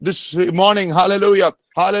this morning. Hallelujah.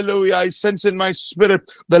 Hallelujah. I sense in my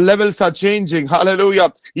spirit the levels are changing.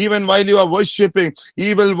 Hallelujah. Even while you are worshiping,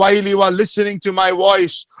 even while you are listening to my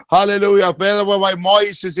voice. Hallelujah. Wherever my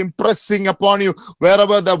voice is impressing upon you,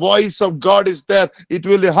 wherever the voice of God is there, it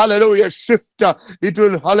will, hallelujah, shift. It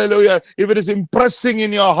will, hallelujah. If it is impressing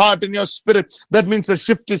in your heart, in your spirit, that means the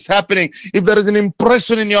shift is happening. If there is an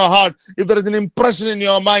impression in your heart, if there is an impression in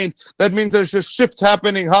your mind, that means there is a shift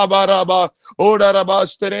happening.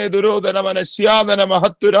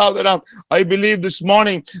 I believe this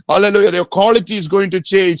morning, hallelujah, your quality is going to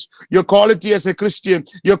change. Your quality as a Christian,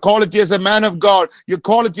 your quality as a man of God, your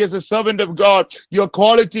quality as a servant of God, your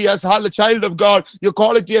quality as a child of God, your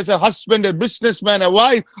quality as a husband, a businessman, a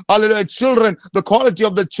wife, hallelujah, children, the quality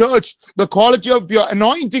of the church, the quality of your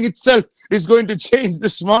anointing itself is going to change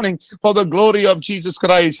this morning for the glory of Jesus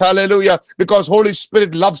Christ. Hallelujah. Because Holy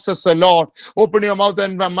Spirit loves us a lot. Open your mouth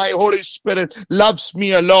and my Holy Spirit loves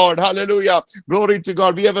me a lot. Hallelujah. Glory to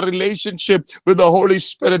God. We have a relationship with the Holy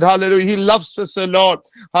Spirit. Hallelujah. He loves us a lot.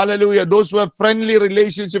 Hallelujah. Those who have friendly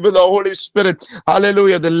relationship with the Holy Spirit,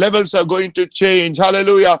 hallelujah, the levels are going to change.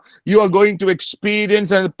 Hallelujah. You are going to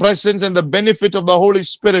experience and the presence and the benefit of the Holy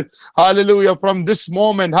Spirit. Hallelujah. From this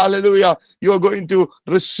moment, hallelujah, you are going to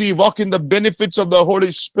walk in the benefits of the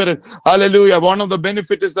Holy Spirit. Hallelujah. One of the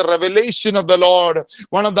benefits is the revelation of the Lord.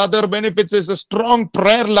 One of the other benefits is a strong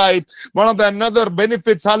prayer life. One of the another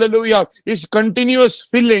benefits, hallelujah, is continuous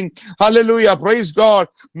filling. Hallelujah. Praise God.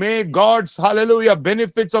 May God's, hallelujah,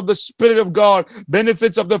 benefits of the Spirit of God,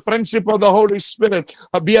 benefits of the friendship of the Holy Spirit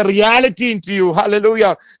be a reality into you.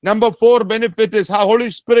 Hallelujah. Number 4 benefit is how Holy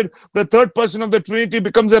Spirit, the third person of the Trinity,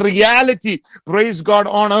 becomes a reality. Praise God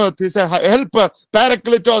on earth. He's a helper,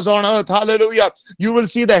 Paracletos on earth. Hallelujah. You will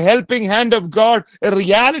see the helping hand of God, a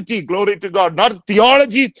reality. Glory to God. Not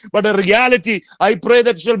theology, but a reality. I pray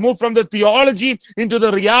that you shall move from the theology into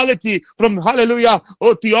the reality. From, hallelujah,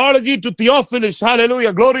 theology to Theophilus.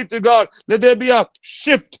 Hallelujah. Glory to God. Let there be a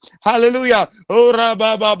shift. Hallelujah.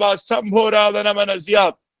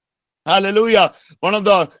 Hallelujah. One of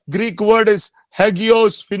the Greek word is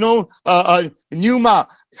hagios, pneuma.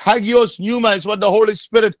 Hagios pneuma is what the Holy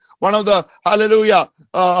Spirit, one of the, hallelujah,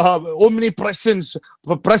 omnipresence,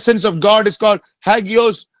 presence of God is called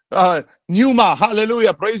hagios pneuma.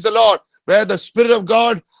 Hallelujah. Praise the Lord. Where the Spirit of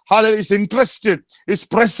God, hallelujah, is interested, is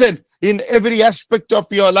present in every aspect of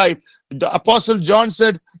your life. The Apostle John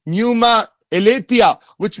said, pneuma Aletheia,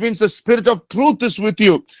 which means the Spirit of truth is with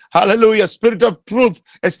you. Hallelujah. Spirit of truth.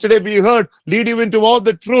 Yesterday we heard, lead you into all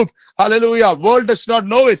the truth. Hallelujah. World does not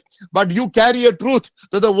know it, but you carry a truth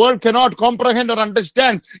that the world cannot comprehend or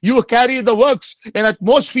understand. You carry the works, an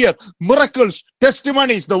atmosphere, miracles,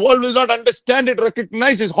 testimonies. The world will not understand it,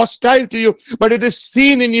 recognize it, hostile to you, but it is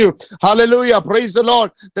seen in you. Hallelujah. Praise the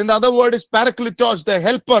Lord. Then the other word is Parakletos, the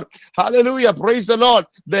helper. Hallelujah. Praise the Lord.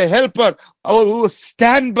 The helper who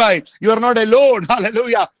stand by. You are not alone.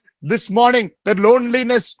 Hallelujah. This morning, that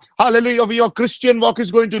loneliness, hallelujah, of your Christian walk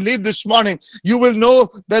is going to leave this morning. You will know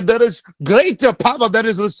that there is greater power that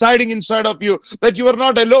is residing inside of you, that you are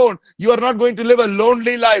not alone. You are not going to live a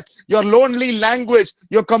lonely life. Your lonely language,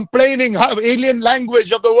 your complaining, alien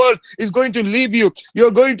language of the world is going to leave you.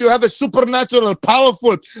 You're going to have a supernatural,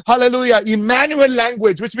 powerful, hallelujah, Emmanuel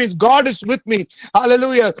language, which means God is with me.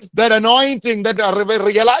 Hallelujah. That anointing, that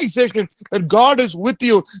realization that God is with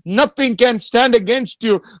you. Nothing can stand against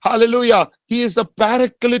you. Hallelujah. He is the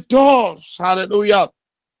Parakletos. Hallelujah.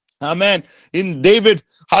 Amen. In David,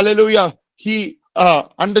 hallelujah, he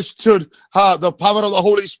understood the power of the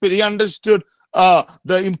Holy Spirit. He understood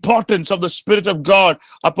the importance of the Spirit of God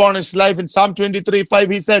upon his life. In Psalm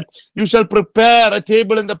 23:5, he said, you shall prepare a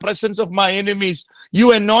table in the presence of my enemies.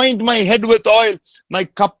 You anoint my head with oil. My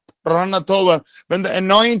cup runneth over. When the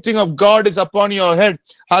anointing of God is upon your head,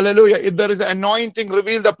 hallelujah, if there is an anointing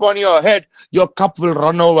revealed upon your head, your cup will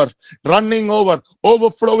run over, running over,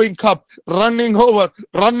 overflowing cup, running over,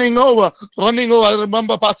 running over, running over. I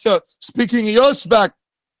remember Pastor speaking years back.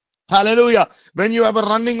 Hallelujah. When you have a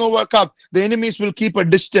running over cup, the enemies will keep a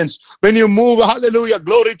distance. When you move, hallelujah,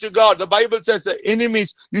 glory to God. The Bible says the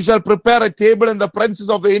enemies, you shall prepare a table in the presence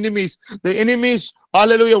of the enemies. The enemies,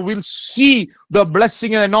 hallelujah, will see the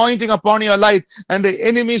blessing and anointing upon your life, and the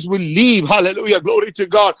enemies will leave. Hallelujah, glory to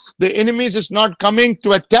God. The enemies is not coming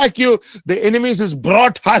to attack you. The enemies is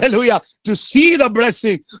brought, hallelujah, to see the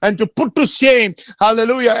blessing and to put to shame,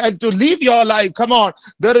 hallelujah, and to leave your life. Come on,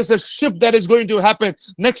 there is a shift that is going to happen.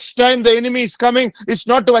 Next time the enemy is coming, it's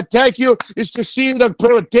not to attack you, it's to see the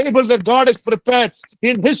table that God has prepared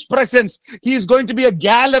in his presence. He is going to be a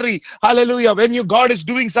gallery. Hallelujah. When God is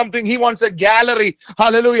doing something, he wants a gallery.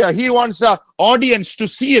 Hallelujah. He wants a audience to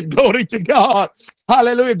see it. Glory to God.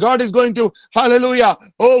 Hallelujah. God is going to, hallelujah,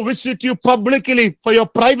 visit you publicly for your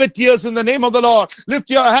private tears in the name of the Lord. Lift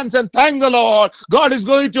your hands and thank the Lord. God is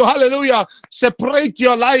going to, hallelujah, separate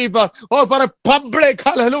your life for a public,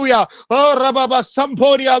 hallelujah, Rababa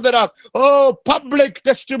Samporia, public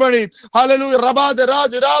testimony. Hallelujah. Rabada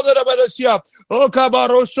Raja Rabarasia.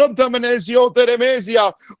 Kabaro Shuntamanezio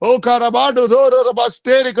Teremesia. Karabado Doro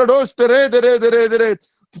Rabasteri Kados Tere.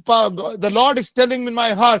 The Lord is telling me in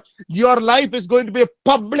my heart, your life is going to be a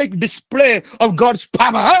public display of God's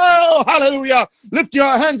power. Oh, hallelujah. Lift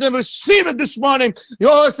your hands and receive it this morning.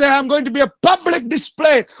 You say, I'm going to be a public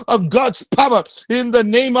display of God's power in the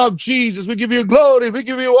name of Jesus. We give you glory. We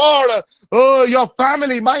give you honor. Oh, your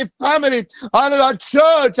family, my family, our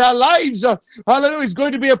church, our lives, hallelujah, is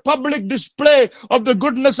going to be a public display of the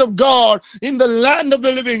goodness of God in the land of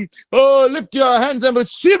the living. Oh, lift your hands and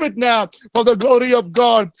receive it now for the glory of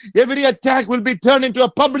God. Every attack will be turned into a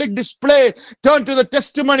public display, turned to the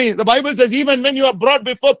testimony. The Bible says, even when you are brought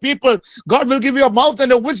before people, God will give you a mouth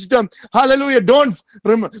and a wisdom. Hallelujah. Don't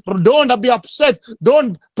be upset.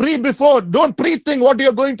 Don't pre-think what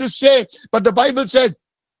you're going to say. But the Bible says,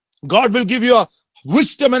 God will give you a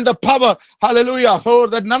wisdom and the power, hallelujah,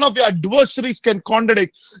 that none of your adversaries can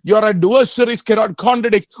contradict. Your adversaries cannot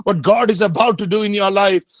contradict what God is about to do in your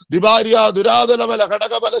life.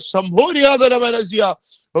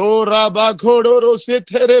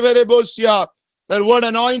 That word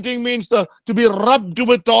anointing means to be rubbed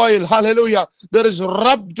with oil. Hallelujah. There is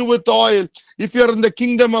rubbed with oil. If you're in the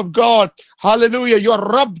kingdom of God, hallelujah, you're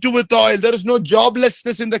rubbed with oil. There is no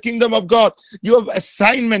joblessness in the kingdom of God. You have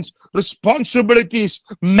assignments, responsibilities,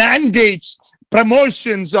 mandates,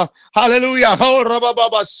 promotions, hallelujah,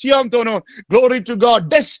 glory to God,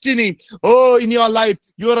 destiny, in your life,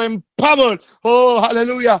 you are empowered,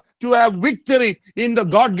 hallelujah, to have victory in the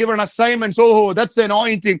God-given assignments. That's the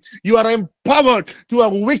anointing. You are empowered to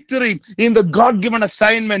have victory in the God-given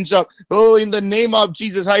assignments. In the name of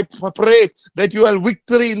Jesus, I pray that you have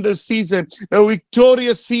victory in this season, a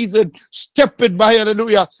victorious season. Step it by,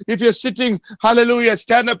 hallelujah. If you're sitting, hallelujah,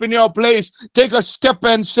 stand up in your place, take a step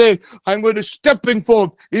and say, I'm going to stepping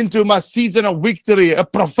forth into my season of victory, a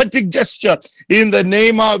prophetic gesture in the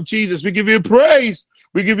name of Jesus. We give you praise,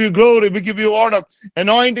 we give you glory, we give you honor.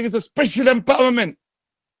 Anointing is a special empowerment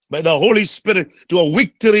by the Holy Spirit to a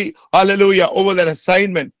victory, hallelujah, over that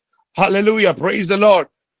assignment. Hallelujah, praise the Lord.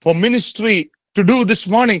 For ministry to do this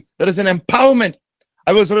morning, there is an empowerment.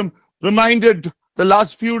 I was reminded the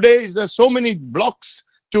last few days, there's so many blocks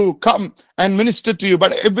to come and minister to you,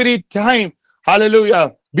 but every time,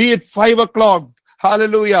 hallelujah, be it 5 o'clock,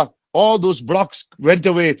 hallelujah, all those blocks went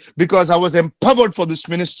away because I was empowered for this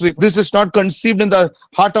ministry. This is not conceived in the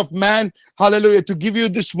heart of man, hallelujah, to give you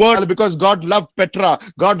this word because God loved Petra.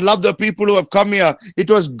 God loved the people who have come here. It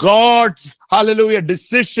was God's, hallelujah,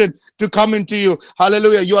 decision to come into you.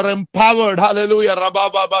 Hallelujah, you are empowered. Hallelujah.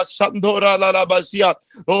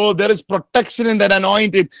 Oh, there is protection in that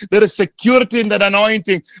anointing. There is security in that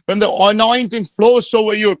anointing. When the anointing flows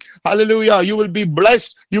over you, hallelujah, you will be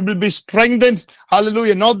blessed. You will be strengthened.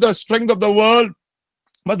 Hallelujah. Not the strength of the world,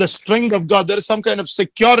 but the strength of God. There is some kind of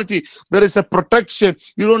security. There is a protection.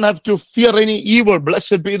 You don't have to fear any evil.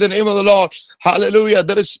 Blessed be the name of the Lord. Hallelujah.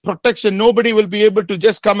 There is protection. Nobody will be able to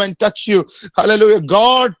just come and touch you. Hallelujah.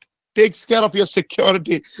 God takes care of your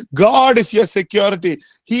security. God is your security.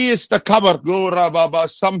 He is the cover.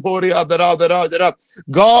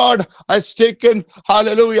 God has taken,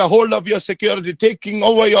 hallelujah, hold of your security, taking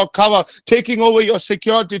over your cover, taking over your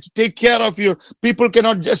security to take care of you. People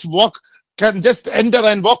cannot just enter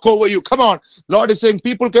and walk over you. Come on. Lord is saying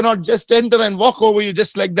people cannot just enter and walk over you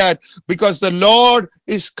just like that because the Lord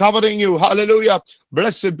is covering you. Hallelujah.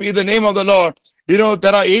 Blessed be the name of the Lord. You know,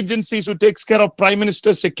 there are agencies who takes care of Prime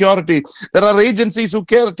Minister's security. There are agencies who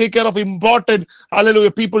take care of important,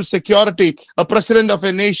 hallelujah, people's security. A president of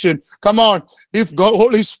a nation. Come on. If God,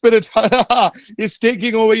 Holy Spirit is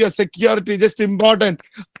taking over your security, just important.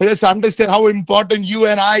 Just understand how important you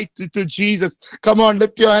and I to Jesus. Come on,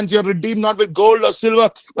 lift your hands. You're redeemed not with gold or silver,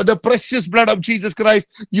 but the precious blood of Jesus Christ.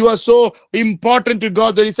 You are so important to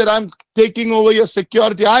God that He said, I'm taking over your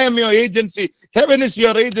security. I am your agency. Heaven is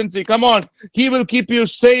your agency. Come on. He will keep you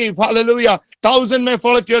safe. Hallelujah. 1,000 may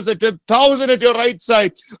fall at your side, 1,000 at your right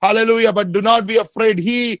side. Hallelujah. But do not be afraid.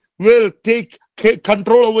 He will take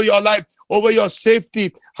control over your life, over your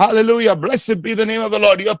safety. Hallelujah. Blessed be the name of the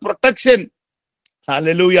Lord. Your protection.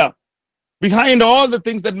 Hallelujah. Behind all the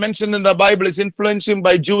things that mentioned in the Bible is influenced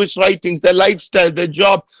by Jewish writings, their lifestyle, their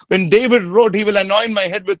job. When David wrote, he will anoint my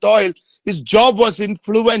head with oil, his job was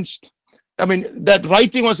influenced. That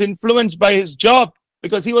writing was influenced by his job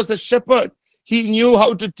because he was a shepherd. he knew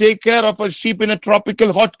how to take care of a sheep in a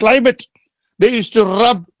tropical hot climate. They used to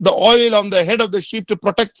rub the oil on the head of the sheep to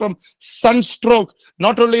protect from sunstroke,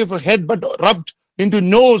 not only for head, but rubbed into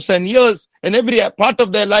nose and ears and every part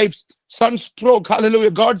of their lives. Sunstroke,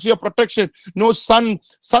 hallelujah. God's your protection. No sun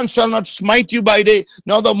shall not smite you by day,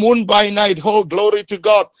 nor the moon by night. Oh, glory to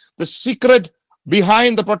God. The secret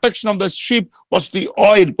behind the protection of the sheep was the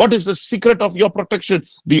oil. What is the secret of your protection?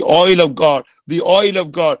 The oil of God. The oil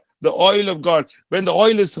of God. The oil of God. When the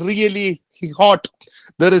oil is really hot,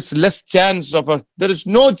 there is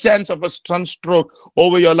no chance of a sunstroke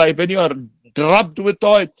over your life. When you are rubbed with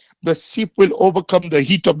oil, the sheep will overcome the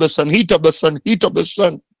heat of the sun, heat of the sun, heat of the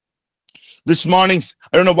sun. This morning,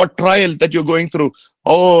 I don't know what trial that you're going through.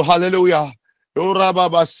 Oh, hallelujah.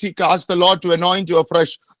 Ask the Lord to anoint you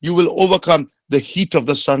afresh. You will overcome the heat of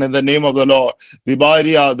the sun in the name of the Lord.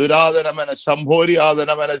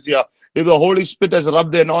 If the Holy Spirit has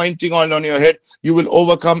rubbed the anointing oil on your head, you will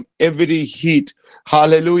overcome every heat.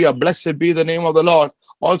 Hallelujah. Blessed be the name of the Lord.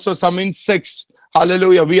 Also, some insects,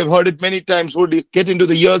 hallelujah, we have heard it many times, would get into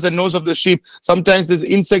the ears and nose of the sheep. Sometimes these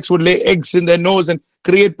insects would lay eggs in their nose and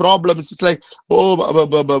create problems. It's like,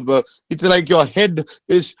 it's like your head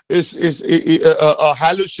is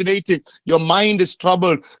hallucinating. Your mind is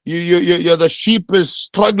troubled. The sheep is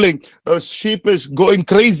struggling. The sheep is going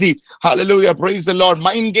crazy. Hallelujah. Praise the Lord.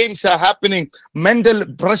 Mind games are happening. Mental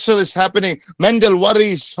pressure is happening. Mental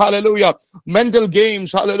worries. Hallelujah. Mental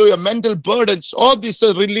games. Hallelujah. Mental burdens. All these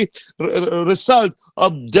are really result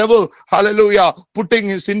of devil. Hallelujah. Putting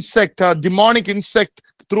his demonic insect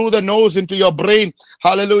through the nose into your brain.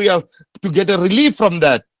 Hallelujah. To get a relief from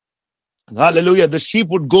that. Hallelujah. The sheep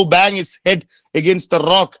would go bang its head against the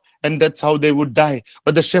rock, and that's how they would die.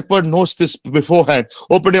 But the shepherd knows this beforehand.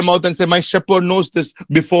 Open your mouth and say, my shepherd knows this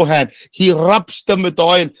beforehand. He rubs them with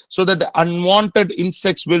oil so that the unwanted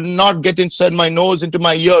insects will not get inside my nose, into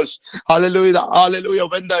my ears. Hallelujah. Hallelujah.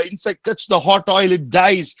 When the insect touches the hot oil, it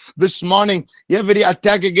dies. This morning, every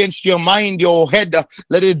attack against your mind, your head,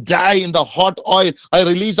 let it die in the hot oil. I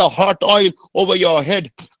release a hot oil over your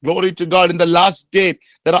head. Glory to God. In the last day,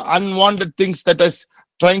 there are unwanted things that is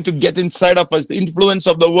trying to get inside of us, the influence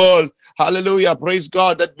of the world. Hallelujah. Praise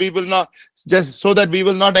God, that we will not, just so that we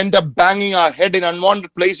will not end up banging our head in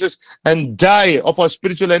unwanted places and die of our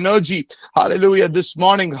spiritual energy. Hallelujah. This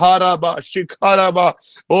morning, haraba, shikaraba,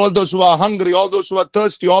 all those who are hungry, all those who are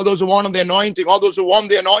thirsty, all those who want the anointing, all those who want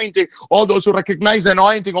the anointing, all those who recognize the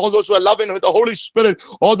anointing, all those who are loving with the Holy Spirit,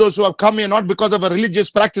 all those who have come here not because of a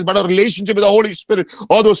religious practice, but a relationship with the Holy Spirit,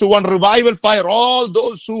 all those who want revival fire, all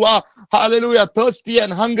those who are, hallelujah, thirsty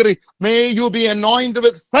and hungry, may you be anointed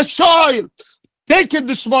with fresh oil. Take it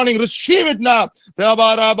this morning. Receive it now.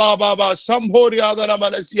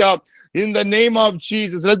 In the name of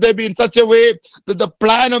Jesus, let there be in such a way that the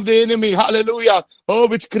plan of the enemy, hallelujah,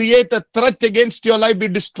 which create a threat against your life, be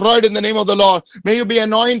destroyed in the name of the Lord. May you be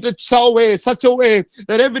anointed such a way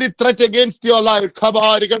that every threat against your life,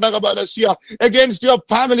 against your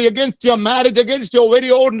family, against your marriage, against your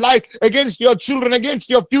very own life, against your children, against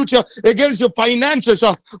your future, against your finances,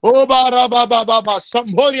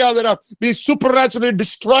 be supernaturally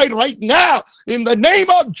destroyed right now in the name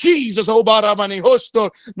of Jesus.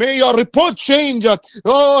 May your report change.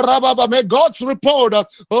 May God's report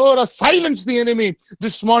silence the enemy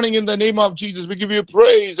this morning in the name of Jesus. We give you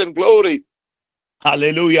praise and glory.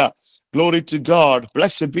 Hallelujah. Glory to God.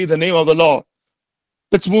 Blessed be the name of the Lord.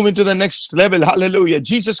 Let's move into the next level. Hallelujah.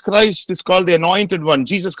 Jesus Christ is called the anointed one.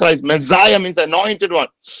 Jesus Christ, Messiah means anointed one.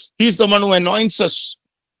 He's the one who anoints us.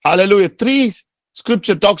 Hallelujah. 3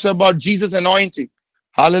 scripture talks about Jesus anointing.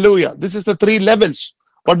 Hallelujah. This is the 3 levels.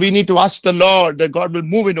 What we need to ask the Lord that God will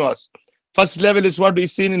move into us. First level is what we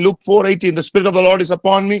see in Luke 4:18. The Spirit of the Lord is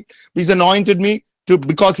upon me. He's anointed me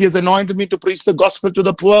because he has anointed me to preach the gospel to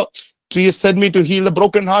the poor. He has sent me to heal the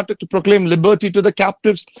brokenhearted, to proclaim liberty to the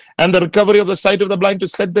captives and the recovery of the sight of the blind, to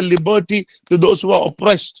set the liberty to those who are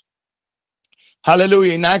oppressed.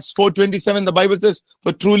 Hallelujah. In Acts 4:27, the Bible says,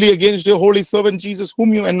 for truly against your holy servant Jesus,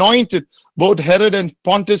 whom you anointed, both Herod and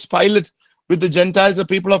Pontius Pilate with the Gentiles, the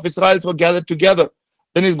people of Israel were gathered together.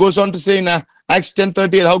 Then it goes on to say in Acts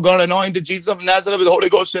 10:38, how God anointed Jesus of Nazareth with the Holy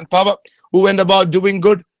Ghost and power, who went about doing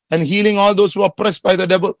good and healing all those who were oppressed by the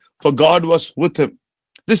devil, for God was with him.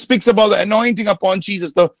 This speaks about the anointing upon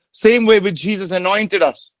Jesus, the same way which Jesus anointed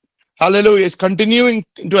us. Hallelujah. Is continuing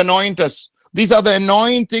to anoint us. These are the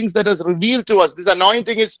anointings that is revealed to us. This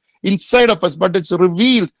anointing is inside of us, but it's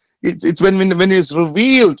revealed. It's when it's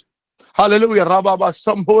revealed. Hallelujah.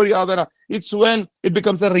 It's when it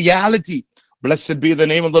becomes a reality. Blessed be the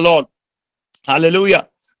name of the Lord. Hallelujah.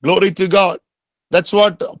 Glory to God. That's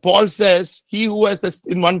what Paul says. He who has,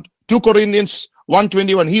 in 1 2 Corinthians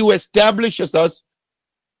 1:21. He who establishes us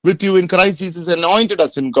with you in Christ Jesus anointed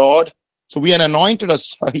us in God. So we are anointed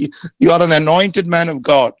us. You are an anointed man of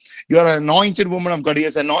God. You are an anointed woman of God. He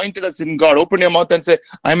has anointed us in God. Open your mouth and say,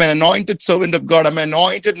 I'm an anointed servant of God. I'm an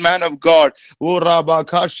anointed man of God. In 1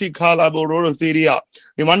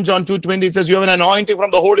 John 2:20, it says, you have an anointing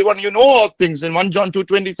from the Holy One. You know all things. In 1 John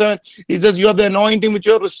 2:27, he says, you have the anointing which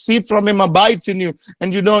you have received from him abides in you.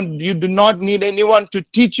 And you do not need anyone to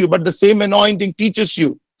teach you, but the same anointing teaches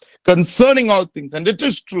you concerning all things. And it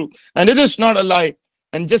is true. And it is not a lie.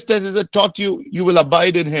 And just as it taught you, you will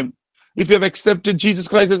abide in him. If you have accepted Jesus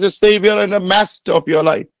Christ as your Savior and a master of your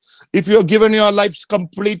life, if you have given your lives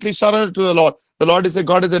completely surrendered to the Lord is a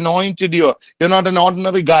God has anointed you. You're not an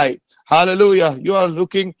ordinary guy. Hallelujah. You are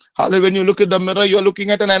looking, when you look at the mirror, you're looking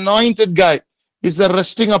at an anointed guy. He's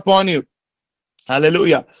resting upon you.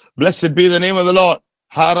 Hallelujah. Blessed be the name of the Lord.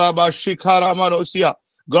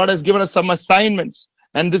 God has given us some assignments,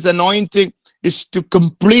 and this anointing is to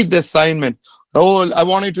complete the assignment. Oh, I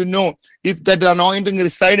want you to know, if that anointing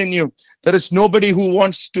resides in you, there is nobody who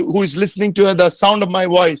is listening to the sound of my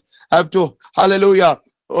voice, have to, hallelujah,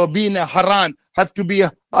 be in a Haran, have to be,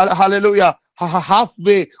 hallelujah,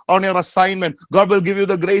 halfway on your assignment. God will give you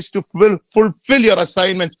the grace to fulfill your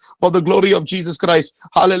assignments for the glory of Jesus Christ.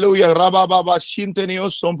 Hallelujah.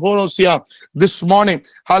 This morning,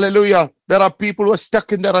 hallelujah, there are people who are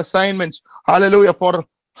stuck in their assignments. Hallelujah. For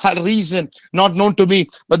a reason not known to me,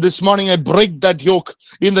 but this morning I break that yoke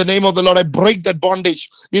in the name of the Lord. I break that bondage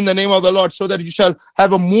in the name of the Lord, so that you shall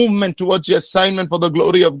have a movement towards your assignment for the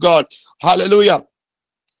glory of God. Hallelujah.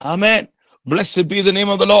 Amen. Blessed be the name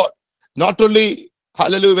of the Lord. Not only,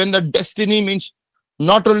 hallelujah, when the destiny means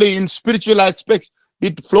not only in spiritual aspects,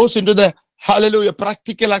 it flows into the, hallelujah,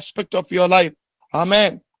 practical aspect of your life.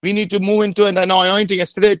 Amen. We need to move into an anointing.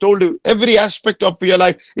 Yesterday I told you, every aspect of your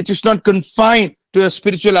life, it is not confined to a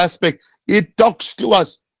spiritual aspect. It talks to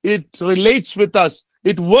us. It relates with us.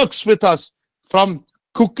 It works with us, from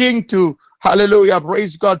cooking to, hallelujah,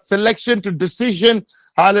 praise God, selection to decision,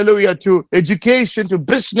 hallelujah, to education, to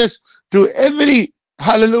business, to every,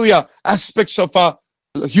 hallelujah, aspects of our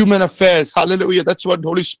human affairs. Hallelujah. That's what the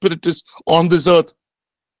Holy Spirit is on this earth.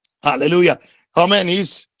 Hallelujah. Amen. He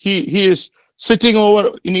is sitting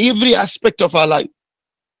over in every aspect of our life.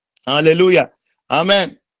 Hallelujah.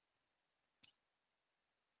 Amen.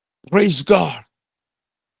 Praise God.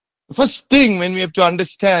 The first thing when we have to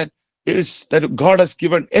understand is that God has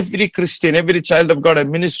given every Christian, every child of God a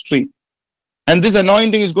ministry. And this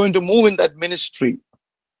anointing is going to move in that ministry.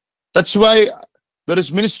 That's why there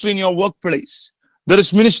is ministry in your workplace. There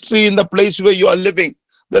is ministry in the place where you are living.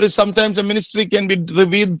 There is sometimes a ministry can be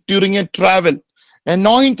revealed during a travel.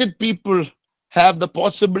 Anointed people have the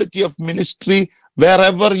possibility of ministry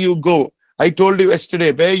wherever you go. I told you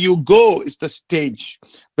yesterday, where you go is the stage.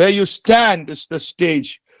 Where you stand is the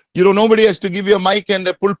stage. You know, nobody has to give you a mic and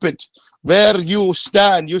a pulpit. Where you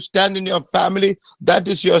stand in your family, that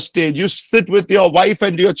is your stage. You sit with your wife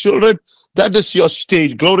and your children, that is your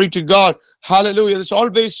stage. Glory to God. Hallelujah. There's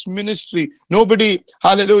always ministry. Nobody,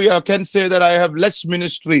 hallelujah, can say that I have less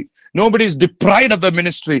ministry. Nobody is deprived of the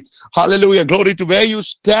ministry. Hallelujah. Glory to where you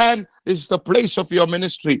stand is the place of your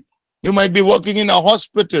ministry. You might be working in a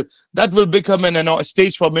hospital. That will become a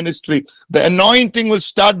stage for ministry. The anointing will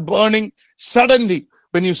start burning suddenly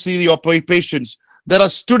when you see your patients. There are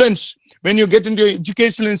students, when you get into your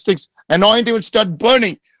educational instincts, anointing will start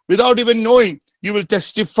burning without even knowing. You will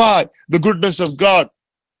testify the goodness of God.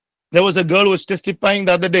 There was a girl who was testifying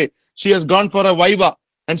the other day. She has gone for a viva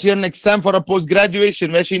and she had an exam for a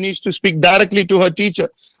post-graduation where she needs to speak directly to her teacher.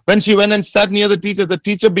 When she went and sat near the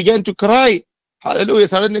teacher began to cry. Hallelujah.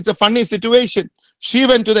 Suddenly it's a funny situation. She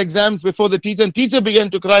went to the exams before the teacher and teacher began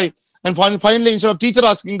to cry. And finally, instead of teacher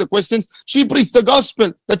asking the questions, she preached the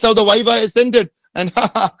gospel. That's how the viva is ended. And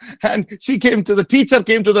the teacher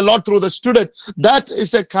came to the Lord through the student. That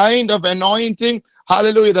is a kind of anointing.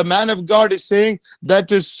 Hallelujah. The man of God is saying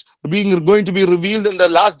that is going to be revealed in the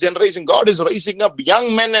last generation. God is raising up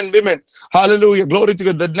young men and women. Hallelujah. Glory to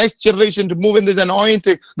God. The next generation to move in this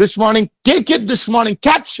anointing. This morning, take it this morning.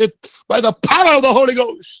 Catch it by the power of the Holy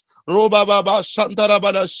Ghost.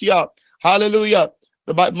 Hallelujah.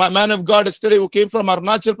 My man of God yesterday who came from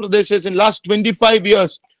Arunachal Pradesh says in last 25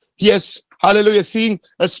 years, he has, hallelujah, seeing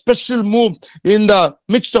a special move in the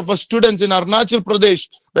midst of students in Arunachal Pradesh,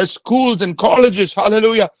 where schools and colleges,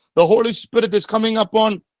 hallelujah, the Holy Spirit is coming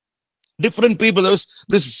upon different people. There was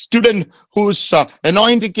this student whose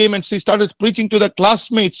anointing came and she started preaching to the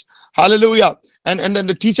classmates. Hallelujah. And then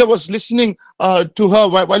the teacher was listening to her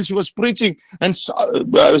while she was preaching. And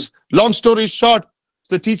long story short,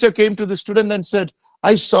 the teacher came to the student and said,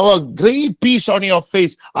 I saw a great peace on your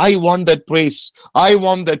face. I want that praise. I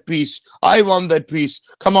want that peace. I want that peace.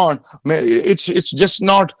 Come on. It's just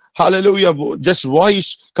not, hallelujah, just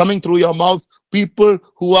voice coming through your mouth. People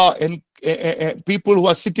who are people who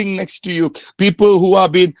are sitting next to you, people who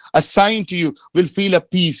have been assigned to you will feel a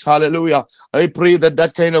peace. Hallelujah. I pray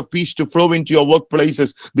that kind of peace to flow into your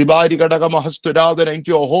workplaces,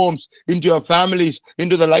 into your homes, into your families,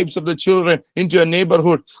 into the lives of the children, into your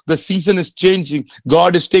neighborhood. The season is changing.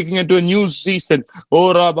 God is taking it to a new season.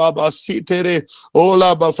 Oh,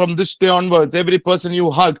 from this day onwards, every person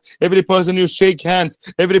you hug, every person you shake hands,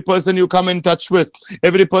 every person you come in touch with,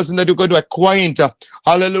 every person that you go to acquaint,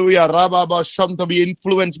 hallelujah, be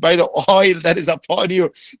influenced by the oil that is upon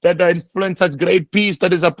you, that influence such great peace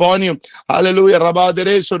that is upon you. Hallelujah.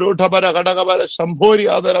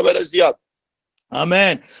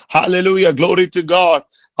 Amen. Hallelujah. Glory to God.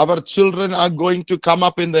 Our children are going to come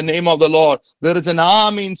up in the name of the Lord. There is an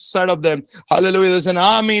army inside of them. Hallelujah. There's an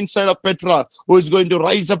army inside of Petra who is going to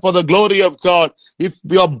rise up for the glory of God. If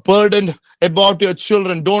you are burdened about your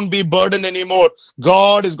children, don't be burdened anymore.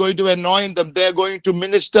 God is going to anoint them. They're going to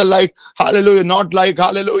minister like, hallelujah, not like,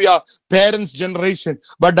 hallelujah, parents' generation,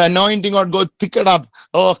 but the anointing will go thicken up.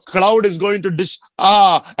 Oh, cloud is going to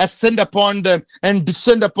ascend upon them and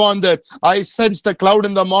descend upon them. I sense the cloud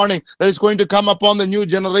in the morning that is going to come upon the new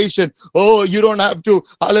generation. Oh, you don't have to,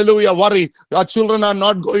 hallelujah, worry. Our children are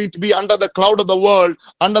not going to be under the cloud of the world,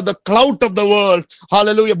 under the cloud of the world.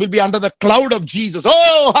 Hallelujah, will be under the cloud of Jesus.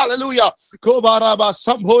 Oh, hallelujah.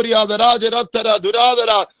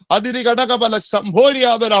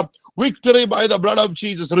 Victory by the blood of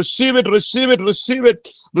Jesus. Receive it, receive it, receive it,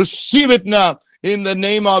 receive it now. In the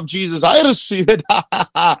name of Jesus, I receive it.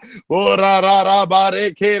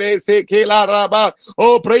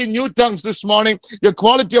 Oh, pray in new tongues this morning. The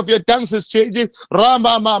quality of your tongues is changing.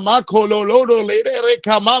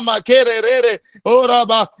 Oh,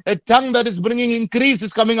 Rabba, a tongue that is bringing increase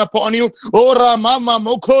is coming upon you. Oh, Ramama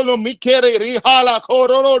Mokolo Mikere Rihala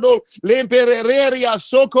Kororo Lempere Reria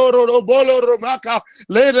Sokoro Bolo Romaka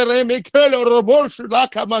Lere Mikelo Roboshu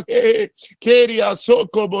Lakamake Keria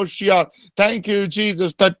Sokoboshia. Thank you,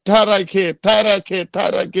 Jesus. Tarake.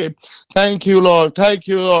 Thank you, Lord. Thank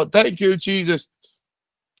you, Lord. Thank you, Jesus.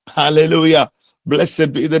 Hallelujah.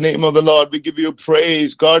 Blessed be the name of the Lord. We give you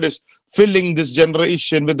praise. God is filling this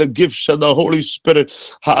generation with the gifts of the Holy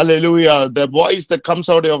Spirit. Hallelujah. The voice that comes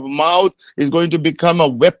out of your mouth is going to become a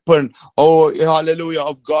weapon. Oh, hallelujah,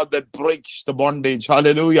 of God that breaks the bondage.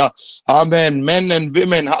 Hallelujah. Amen. Men and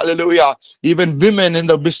women. Hallelujah. Even women in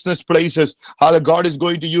the business places. God is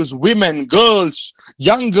going to use women, girls,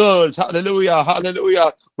 young girls. Hallelujah.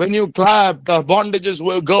 Hallelujah. When you clap, the bondages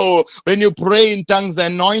will go. When you pray in tongues, the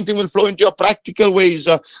anointing will flow into your practical ways.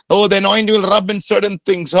 The anointing will rub in certain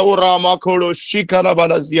things. Oh,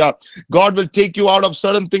 God will take you out of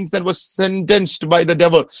certain things that were sentenced by the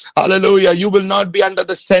devil. Hallelujah. You will not be under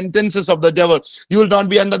the sentences of the devil. You will not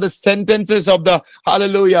be under the sentences of the,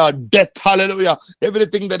 hallelujah, death. Hallelujah.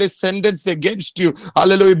 Everything that is sentenced against you,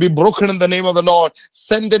 hallelujah, be broken in the name of the Lord.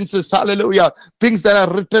 Sentences, hallelujah. Things that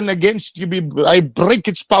are written against you, I break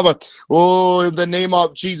its power. Oh, in the name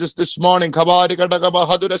of Jesus this morning.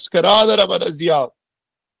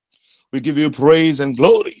 We give you praise and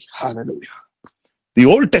glory. Hallelujah. The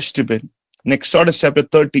Old Testament, in Exodus chapter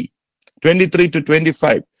 30, 23 to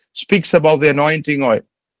 25, speaks about the anointing oil.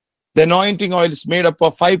 The anointing oil is made up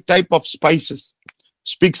of 5 types of spices.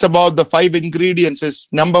 Speaks about the 5 ingredients.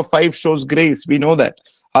 Number 5 shows grace. We know that.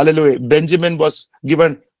 Hallelujah. Benjamin was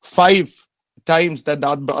given 5 times that the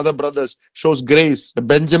other brothers shows grace. The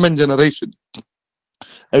Benjamin generation.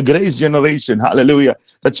 A grace generation. Hallelujah.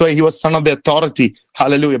 That's why he was son of the authority.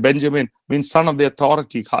 Hallelujah. Benjamin means son of the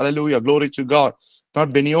authority. Hallelujah. Glory to God.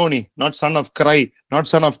 Not Benioni, not son of cry, not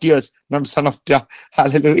son of tears, not son of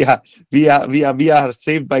hallelujah. We are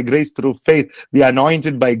saved by grace through faith. We are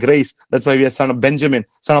anointed by grace. That's why we are son of Benjamin,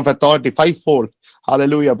 son of authority, 5-fold.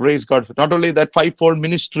 Hallelujah. Praise God. Not only that 5-fold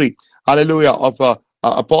ministry, hallelujah, of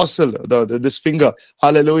apostle, this finger,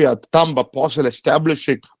 hallelujah, thumb, apostle,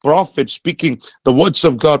 establishing, prophet, speaking the words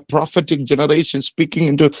of God, prophetic generation, speaking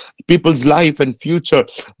into people's life and future,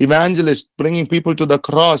 evangelist, bringing people to the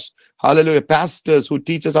cross, hallelujah, pastors who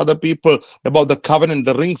teaches other people about the covenant,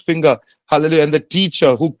 the ring finger, hallelujah, and the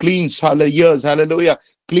teacher who cleans, hallelujah,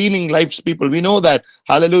 cleaning lives people. We know that,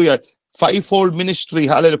 hallelujah. 5-fold ministry,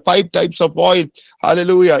 hallelujah, 5 types of oil,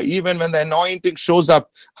 hallelujah. Even when the anointing shows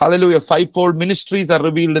up, hallelujah, 5-fold ministries are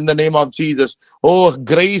revealed in the name of Jesus. Oh,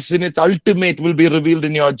 grace in its ultimate will be revealed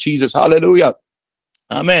in your Jesus, hallelujah.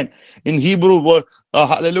 Amen. In Hebrew,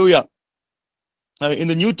 hallelujah. In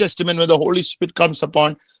the New Testament, when the Holy Spirit comes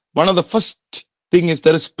upon, one of the first thing is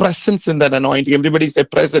there is presence in that anointing. Everybody say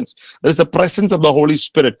presence. There is a presence of the Holy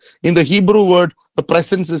Spirit. In the Hebrew word, the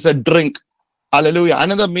presence is a drink. Hallelujah.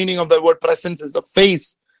 Another meaning of the word presence is the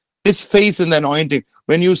face. His face in the anointing.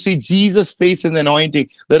 When you see Jesus' face in the anointing,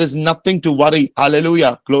 there is nothing to worry.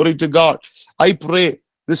 Hallelujah. Glory to God. I pray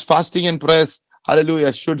this fasting and prayers,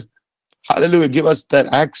 hallelujah, should, hallelujah, give us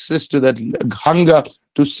that access to that hunger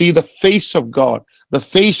to see the face of God, the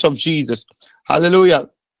face of Jesus.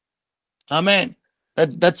 Hallelujah. Amen.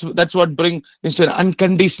 That's what brings into an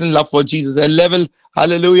unconditional love for Jesus, a level,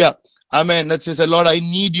 hallelujah. Amen. That's just, Lord, I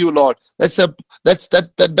need you, Lord. That's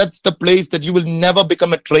the place that you will never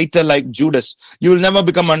become a traitor like Judas. You will never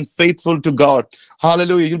become unfaithful to God.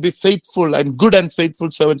 Hallelujah. You'll be faithful and good and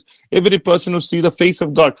faithful servants. Every person who sees the face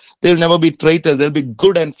of God, they'll never be traitors. They'll be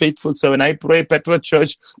good and faithful servants. I pray, Petra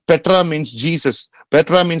Church. Petra means Jesus.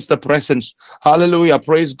 Petra means the presence. Hallelujah.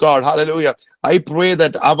 Praise God. Hallelujah. I pray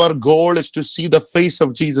that our goal is to see the face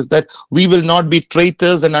of Jesus, that we will not be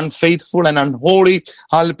traitors and unfaithful and unholy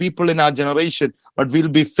people in our generation, but we'll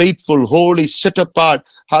be faithful, holy, set apart,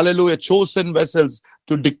 hallelujah, chosen vessels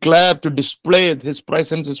to declare, to display his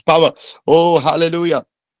presence, his power. Oh, hallelujah.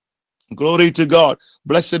 Glory to God.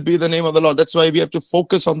 Blessed be the name of the Lord. That's why we have to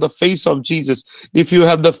focus on the face of Jesus. If you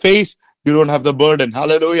have the face, you don't have the burden.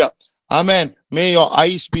 Hallelujah. Amen. May your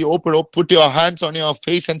eyes be open. Oh, put your hands on your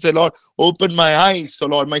face and say, Lord, open my eyes, so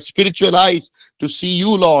Lord, my spiritual eyes to see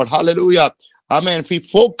you, Lord. Hallelujah. Amen. If we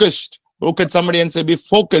focused, look at somebody and say, be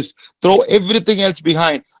focused. Throw everything else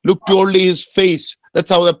behind. Look to only his face. That's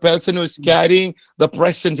how the person who is carrying the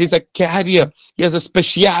presence, he's a carrier. He has a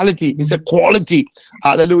speciality. He's a quality.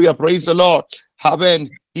 Hallelujah. Praise the Lord. Amen.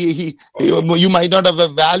 You might not have a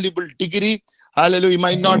valuable degree. Hallelujah. You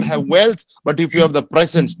might not have wealth, but if you have the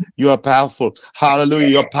presence, you are powerful. Hallelujah.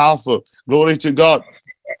 You're powerful. Glory to God.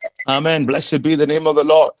 Amen. Blessed be the name of the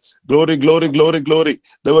Lord. Glory, glory, glory, glory.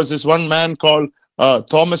 There was this one man called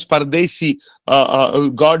Thomas Pardesi,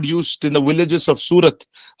 God used in the villages of Surat.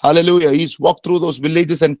 Hallelujah. He's walked through those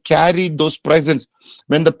villages and carried those presents.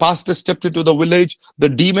 When the pastor stepped into the village, the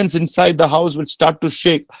demons inside the house will start to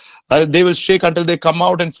shake. They will shake until they come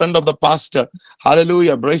out in front of the pastor.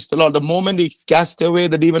 Hallelujah. Praise the Lord. The moment he cast away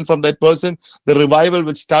the demon from that person, the revival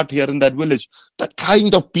will start here in that village. The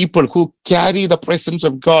kind of people who carry the presence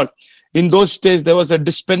of God. In those days, there was a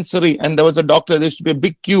dispensary and there was a doctor. There used to be a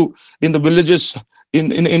big queue in the villages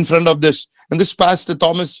in front of this. And this pastor,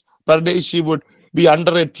 Thomas Pardesi, would be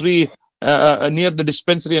under a tree near the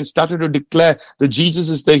dispensary and started to declare that Jesus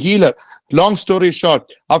is the healer. Long story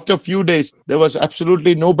short, after a few days, there was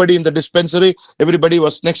absolutely nobody in the dispensary. Everybody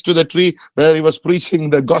was next to the tree where he was preaching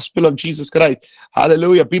the gospel of Jesus Christ.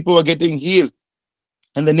 Hallelujah. People were getting healed.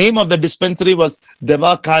 And the name of the dispensary was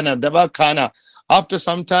Devakana. After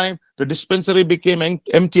some time, the dispensary became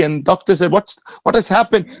empty and doctor said, what has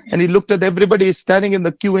happened? And he looked at everybody standing in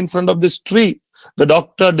the queue in front of this tree. The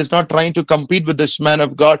doctor is not trying to compete with this man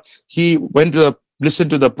of God. He went to listen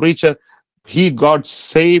to the preacher. He got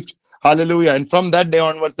saved. Hallelujah. And from that day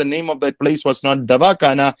onwards, the name of that place was not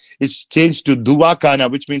Davakana. It's changed to Duvakana,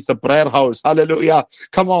 which means the prayer house. Hallelujah.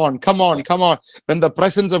 Come on, come on, come on. When the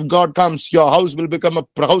presence of God comes, your house will become a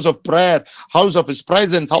house of prayer, house of his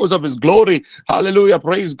presence, house of his glory. Hallelujah.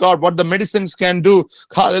 Praise God. What the medicines can do,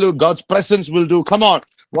 hallelujah, God's presence will do. Come on.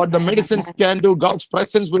 What the medicines can do, God's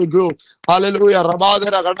presence will do. Hallelujah.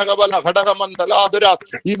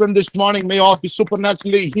 Even this morning, may all be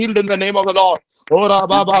supernaturally healed in the name of the Lord. Ora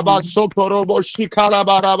baba ba sokorobo shikala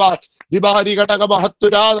baraba. Oh,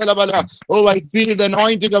 I feel the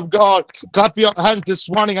anointing of God. Clap your hands this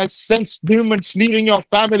morning. I sense demons leaving your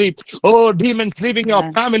family. Oh, demons leaving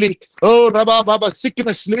your family. Oh, Rabba,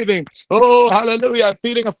 sickness leaving. Oh, hallelujah.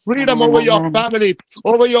 Feeling a freedom over your family,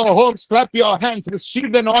 over your homes. Clap your hands.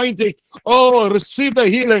 Receive the anointing. Oh, receive the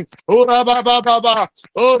healing. Oh, Rabba.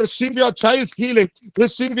 Oh, receive your child's healing.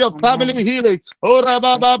 Receive your family healing. Oh,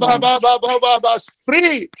 Rabba.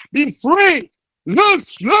 Free. Be free.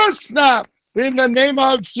 Loose now in the name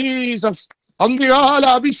of Jesus.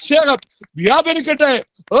 Andiyala Abhishek Vyabarikate.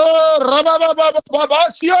 Oh,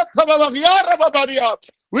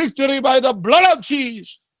 victory by the blood of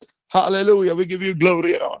Jesus. Hallelujah. We give you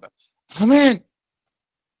glory and honor. Amen.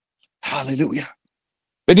 Hallelujah.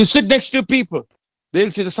 When you sit next to people, they'll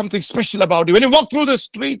say there's something special about you. When you walk through the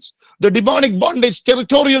streets, the demonic bondage,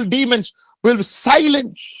 territorial demons will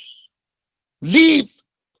silence, leave.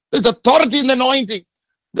 There's authority in the anointing.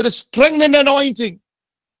 There is strength in the anointing.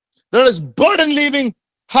 There is burden leaving.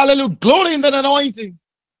 Hallelujah. Glory in the anointing.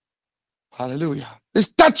 Hallelujah. There's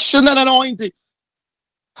touch in the anointing.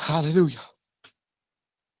 Hallelujah.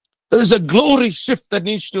 There is a glory shift that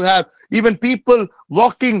needs to have. Even people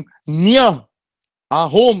walking near Our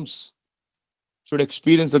homes should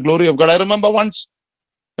experience the glory of God. I remember once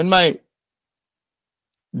when my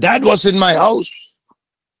dad was in my house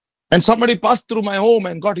and somebody passed through my home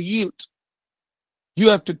and got healed. You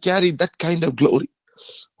have to carry that kind of glory.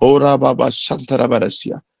 Ora Baba Shantara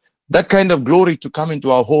Barasya. That kind of glory to come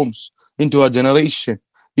into our homes, into our generation,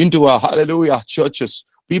 into our hallelujah churches.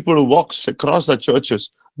 People who walk across the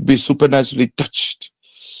churches be supernaturally touched.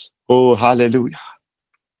 Oh, hallelujah.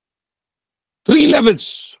 3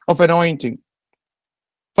 levels of anointing.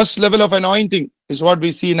 First level of anointing is what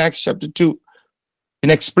we see in Acts chapter 2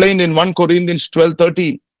 and explained in 1 Corinthians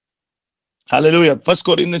 12:13. Hallelujah. 1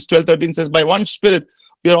 Corinthians 12:13 says, by one Spirit,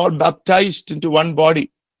 we are all baptized into one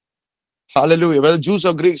body. Hallelujah. Whether Jews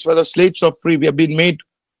or Greeks, whether slaves or free, we have been made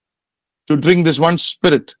to drink this one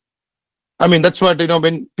Spirit. I mean, that's what,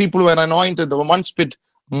 when people were anointed, the one Spirit,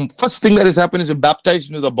 first thing that has happened is you're baptized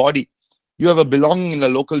into the body. You have a belonging in the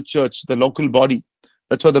local church, the local body.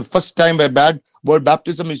 That's why the first time word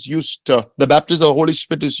baptism is used, the baptism of the Holy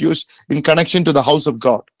Spirit is used in connection to the house of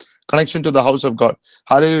God. Connection to the house of God.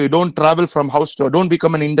 Hallelujah. Don't travel from house to, don't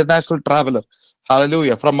become an international traveler.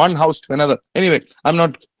 Hallelujah. From one house to another. Anyway, I'm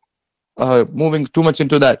not moving too much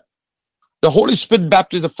into that. The Holy Spirit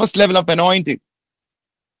baptism, the first level of anointing,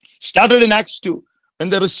 started in Acts 2. When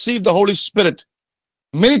they received the Holy Spirit,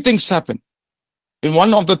 many things happened. In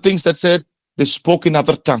one of the things that said, they spoke in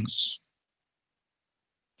other tongues.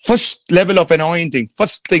 First level of anointing,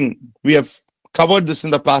 first thing, we have covered this in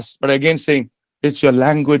the past, but again saying, it's your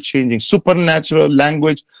language changing. Supernatural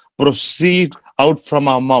language proceed out from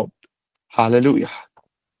our mouth. Hallelujah.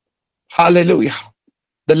 Hallelujah.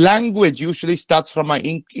 The language usually starts from my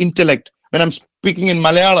intellect. When I'm speaking in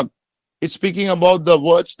Malayalam, it's speaking about the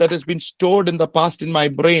words that has been stored in the past in my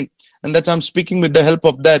brain. And that I'm speaking with the help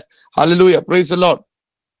of that. Hallelujah. Praise the Lord.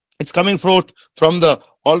 It's coming forth from the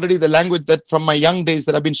language that from my young days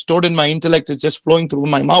that have been stored in my intellect is just flowing through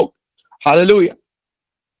my mouth. Hallelujah.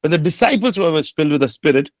 When the disciples were filled with the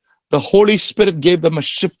Spirit, the Holy Spirit gave them a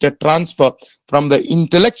shift, a transfer from the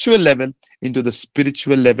intellectual level into the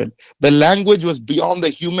spiritual level. The language was beyond the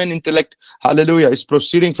human intellect. Hallelujah. It's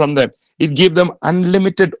proceeding from them. It gave them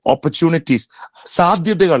unlimited opportunities.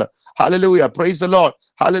 Sadhyadegala. Hallelujah. Praise the Lord.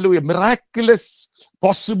 Hallelujah. Miraculous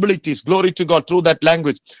possibilities. Glory to God through that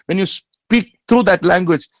language. When you speak through that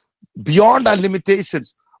language, beyond our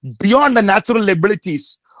limitations, beyond the natural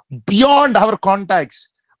abilities, beyond our contacts,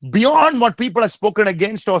 beyond what people have spoken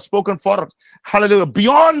against or spoken for. Hallelujah.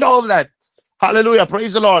 Beyond all that. Hallelujah.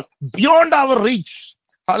 Praise the Lord. Beyond our reach.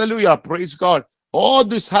 Hallelujah. Praise God. All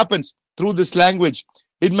this happens through this language.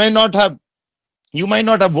 You might not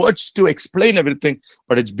have words to explain everything,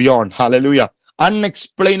 but it's beyond. Hallelujah.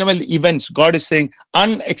 Unexplainable events. God is saying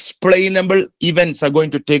unexplainable events are going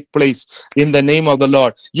to take place in the name of the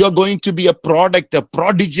Lord. You're going to be a product, a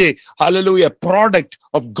prodigy. Hallelujah. Product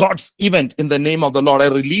of God's event in the name of the Lord. I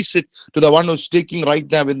release it to the one who's taking right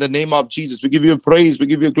now in the name of Jesus. We give you praise. We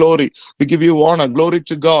give you glory. We give you honor. Glory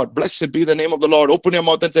to God. Blessed be the name of the Lord. Open your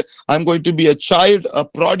mouth and say, I'm going to be a child, a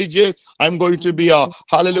prodigy. I'm going to be a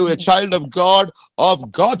hallelujah, child of God,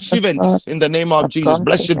 of God's events in the name of Jesus.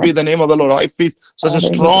 Blessed be the name of the Lord. I feel such a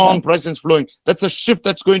strong presence flowing. That's a shift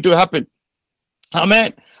that's going to happen.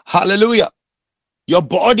 Amen. Hallelujah. Your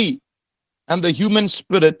body and the human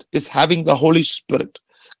spirit is having the Holy Spirit.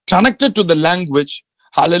 Connected to the language,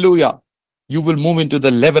 hallelujah, you will move into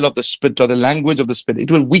the level of the Spirit or the language of the Spirit.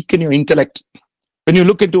 It will weaken your intellect. When you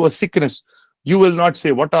look into a sickness, you will not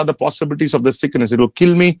say, what are the possibilities of the sickness? It will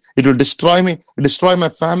kill me. It will destroy me. It will destroy my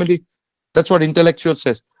family. That's what intellectual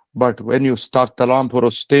says. But when you start, it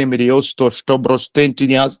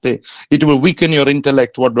will weaken your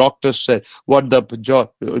intellect, what doctors say, what the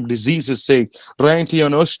diseases say.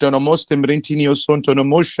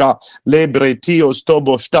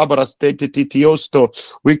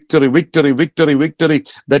 Victory, victory, victory, victory.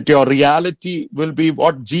 That your reality will be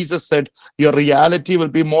what Jesus said. Your reality will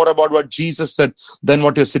be more about what Jesus said than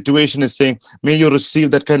what your situation is saying. May you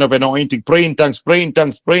receive that kind of anointing. Pray in tongues, pray in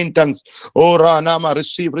tongues, pray in tongues. Oh, Ranama,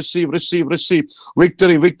 receive.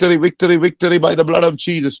 Victory, victory, victory, victory by the blood of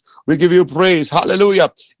Jesus. We give you praise.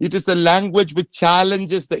 Hallelujah. It is the language which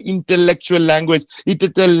challenges the intellectual language. It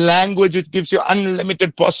is the language which gives you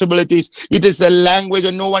unlimited possibilities. It is a language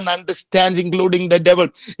that no one understands, including the devil.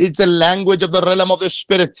 It's the language of the realm of the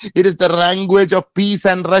Spirit. It is the language of peace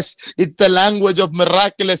and rest. It's the language of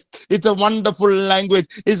miraculous. It's a wonderful language.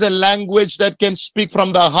 It's a language that can speak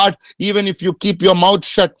from the heart, even if you keep your mouth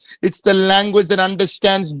shut. It's the language that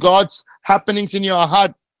understands God's happenings in your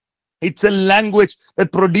heart. It's a language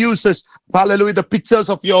that produces, hallelujah, the pictures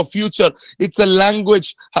of your future. It's a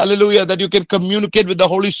language, hallelujah, that you can communicate with the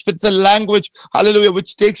Holy Spirit. It's a language, hallelujah,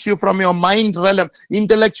 which takes you from your mind realm,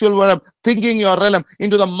 intellectual realm, thinking your realm,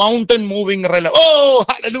 into the mountain moving realm. Oh,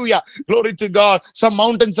 hallelujah. Glory to God. Some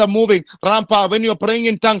mountains are moving. Rampa, when you're praying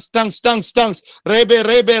in tongues. Rebe,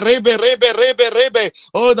 rebe, rebe, rebe, rebe, rebe.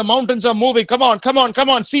 Oh, the mountains are moving. Come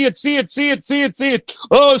on. See it.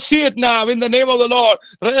 Oh, see it now in the name of the Lord.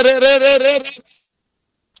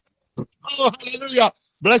 Oh, hallelujah.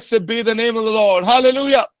 Blessed be the name of the Lord.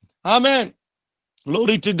 Hallelujah. Amen.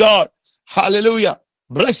 Glory to God. Hallelujah.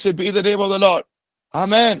 Blessed be the name of the Lord.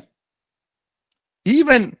 Amen.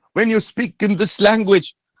 Even when you speak in this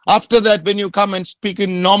language, after that, when you come and speak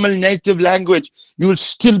in normal native language, you will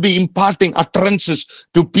still be imparting utterances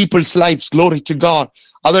to people's lives. Glory to God.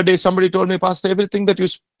 Other day, somebody told me, Pastor, everything that you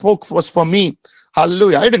spoke was for me.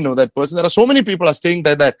 Hallelujah. I didn't know that person. There are so many people are saying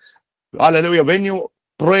that. Hallelujah. When you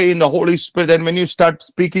pray in the Holy Spirit and when you start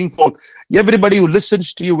speaking forth, everybody who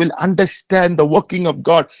listens to you will understand the working of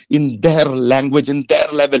God in their language, in their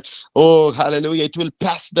level. Oh, hallelujah. It will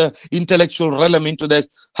pass the intellectual realm into the,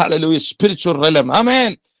 hallelujah, spiritual realm.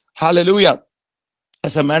 Amen. Hallelujah.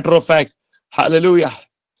 As a matter of fact, hallelujah.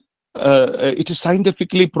 It is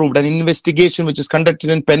scientifically proved. An investigation which is conducted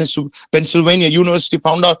in Pennsylvania University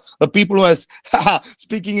found out the people who are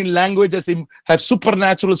speaking in languages have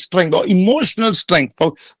supernatural strength or emotional strength.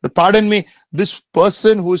 Pardon me, this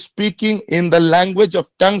person who is speaking in the language of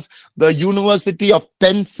tongues, the University of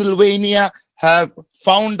Pennsylvania have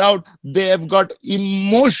found out they have got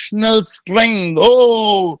emotional strength.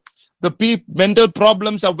 Oh, the mental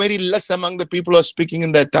problems are very less among the people who are speaking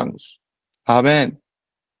in their tongues. Amen.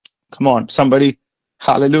 Come on, somebody.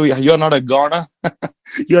 Hallelujah. You're not a goner.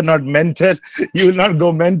 You're not mental. You will not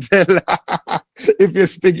go mental if you're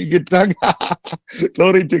speaking in tongue.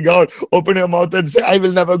 Glory to God. Open your mouth and say, I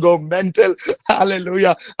will never go mental.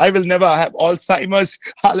 Hallelujah. I will never have Alzheimer's.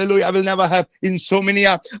 Hallelujah. I will never have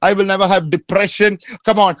insomnia. I will never have depression.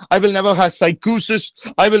 Come on. I will never have psychosis.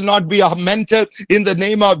 I will not be a mental in the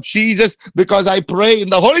name of Jesus, because I pray in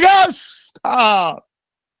the Holy Ghost.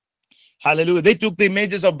 Hallelujah. They took the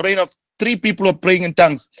images of brain of 3 people who are praying in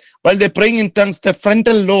tongues. While they're praying in tongues, the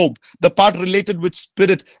frontal lobe, the part related with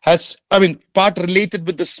spirit part related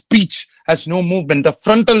with the speech has no movement. The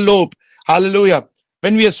frontal lobe, hallelujah.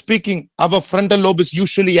 When we are speaking, our frontal lobe is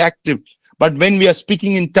usually active. But when we are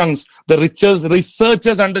speaking in tongues, the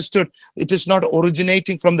researchers understood it is not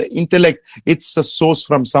originating from the intellect. It's a source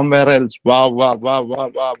from somewhere else. Wow.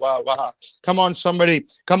 Come on, somebody.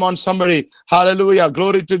 Hallelujah.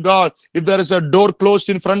 Glory to God. If there is a door closed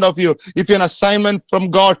in front of you, if you're an assignment from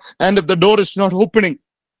God, and if the door is not opening,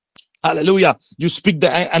 hallelujah, you speak the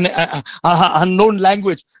unknown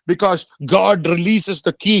language, because God releases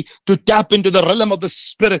the key to tap into the realm of the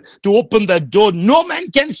Spirit, to open that door. No man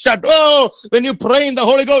can shut. Oh, when you pray in the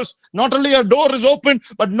Holy Ghost, not only a door is open,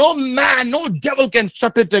 but no man, no devil can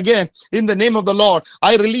shut it again. In the name of the Lord,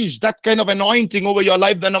 I release that kind of anointing over your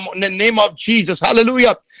life in the name of Jesus.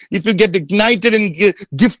 Hallelujah. If you get ignited in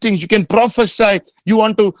giftings, you can prophesy. You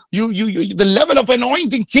want to, the level of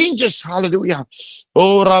anointing changes. Hallelujah.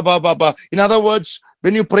 Oh, Rabba. In other words,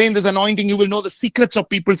 when you pray in this anointing, you will know the secrets of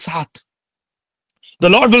people's heart. The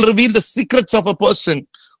Lord will reveal the secrets of a person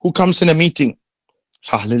who comes in a meeting.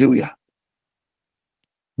 Hallelujah.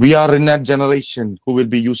 We are in that generation who will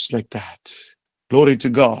be used like that. Glory to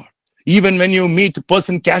God. Even when you meet a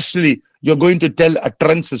person casually, you're going to tell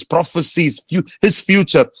utterances, prophecies, his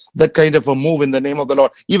future, that kind of a move in the name of the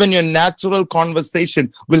Lord. Even your natural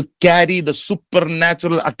conversation will carry the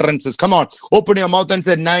supernatural utterances. Come on, open your mouth and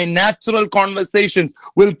say, natural conversations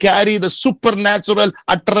will carry the supernatural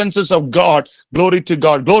utterances of God. Glory to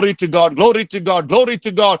God, glory to God, glory to God, glory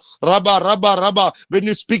to God. Rabba. When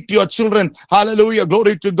you speak to your children, hallelujah,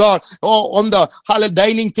 glory to God. Oh, on the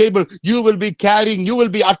dining table, you will be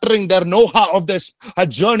uttering their know-how of this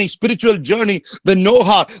journey, spiritual journey, the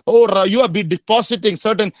know-how, or you will be depositing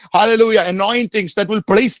certain, hallelujah, anointings that will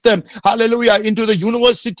place them, hallelujah, into the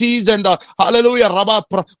universities, and the, hallelujah,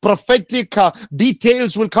 prophetic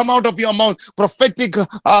details will come out of your mouth, prophetic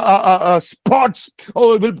spots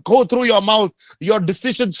will go through your mouth. Your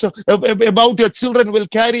decisions about your children will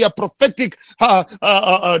carry a prophetic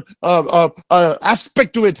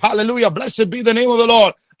aspect to it. Hallelujah, blessed be the name of the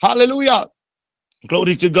Lord. Hallelujah.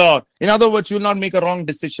 Glory to God. In other words, you will not make a wrong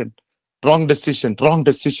decision. Wrong decision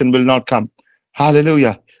will not come.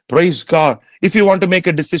 Hallelujah. Praise God. If you want to make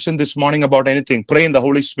a decision this morning about anything, pray in the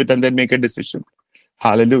Holy Spirit and then make a decision.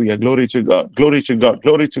 Hallelujah. Glory to God. Glory to God.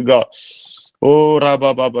 Glory to God. Oh,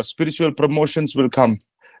 Rabba. Spiritual promotions will come.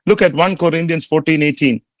 Look at 1 Corinthians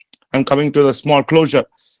 14:18. I'm coming to the small closure.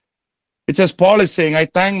 It says, Paul is saying, I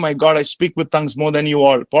thank my God, I speak with tongues more than you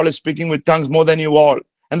all. Paul is speaking with tongues more than you all.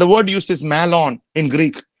 And the word used is malon in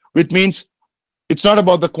Greek, which means it's not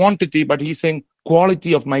about the quantity, but he's saying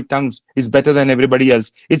quality of my tongues is better than everybody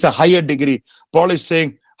else. It's a higher degree. Paul is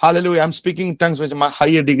saying, hallelujah, I'm speaking in tongues with my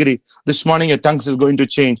higher degree. This morning, your tongues is going to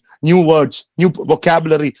change. New words, new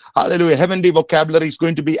vocabulary. Hallelujah. Heavenly vocabulary is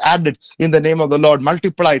going to be added in the name of the Lord.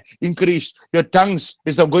 Multiplied, increased. Your tongues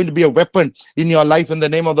is going to be a weapon in your life in the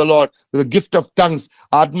name of the Lord. The gift of tongues.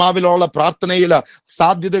 ആത്മാവിലുള്ള പ്രാർത്ഥനയില്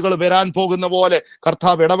സാധ്യതകൾ വരാൻ പോകുന്ന പോലെ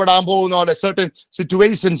കർത്താവ് ഇടപെടാൻ പോകുന്ന പോലെ certain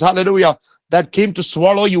situations, hallelujah, that came to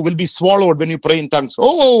swallow you will be swallowed when you pray in tongues.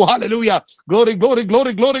 Oh, hallelujah. Glory, glory,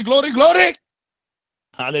 glory, glory, glory, glory.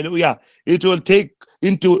 Hallelujah. It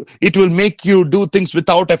will make you do things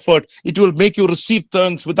without effort. It will make you receive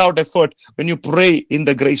tongues without effort when you pray in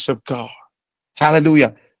the grace of God.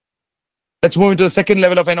 Hallelujah. Let's move into the second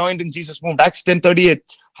level of anointing Jesus moved. Acts 10:38.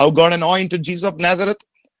 How God anointed Jesus of Nazareth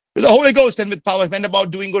with the Holy Ghost and with power. He went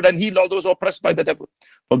about doing good and healed all those oppressed by the devil.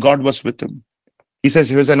 For God was with him. He says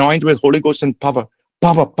he was anointed with Holy Ghost and power.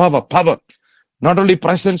 Power, power, power. Not only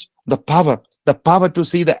presence, the power. The power to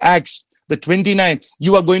see the Acts. The 29,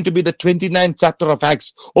 you are going to be the 29th chapter of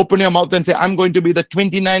Acts. Open your mouth and say, I'm going to be the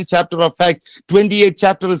 29th chapter of Acts. 28th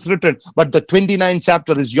chapter is written, but the 29th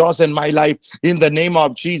chapter is yours and my life in the name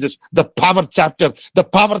of Jesus. The power chapter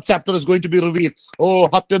is going to be revealed. Oh,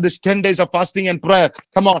 after this 10 days of fasting and prayer,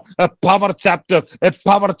 come on, a power chapter, a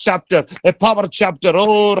power chapter, a power chapter.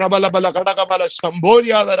 Oh,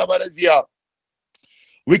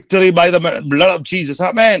 victory by the blood of Jesus.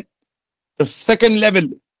 Amen. The second level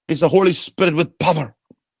is the Holy Spirit with power.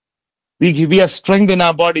 We have strength in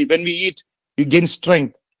our body. When we eat, we gain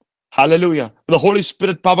strength. Hallelujah. The Holy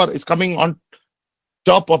Spirit power is coming on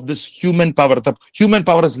top of this human power. The human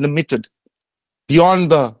power is limited.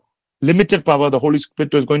 Beyond the limited power, the Holy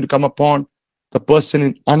Spirit is going to come upon the person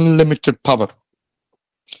in unlimited power.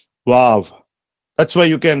 Wow. That's why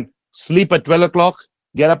you can sleep at 12 o'clock,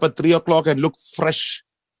 get up at 3 o'clock and look fresh,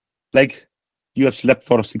 like you have slept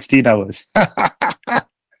for 16 hours.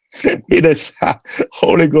 It is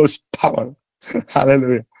Holy Ghost power.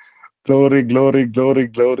 Hallelujah. Glory, glory, glory,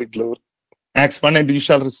 glory, glory. Acts 1, and you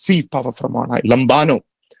shall receive power from on high. Lambano.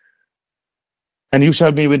 And you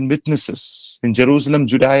shall be witnesses in Jerusalem,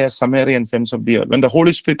 Judea, Samaria, and ends of the earth. When the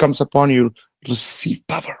Holy Spirit comes upon you, receive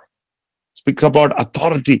power. Speak about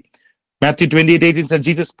authority. Matthew 28:18 says,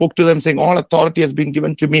 Jesus spoke to them saying, all authority has been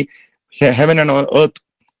given to me, heaven and on earth.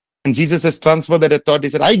 And Jesus has transferred that authority.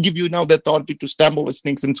 He said, I give you now the authority to stamp over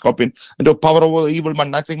snakes and scorpions and to power over evil, but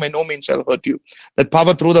nothing by no means shall hurt you. That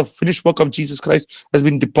power through the finished work of Jesus Christ has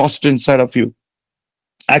been deposited inside of you.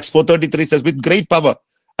 Acts 4:33 says, with great power,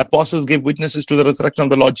 apostles gave witnesses to the resurrection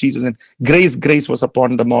of the Lord Jesus, and grace was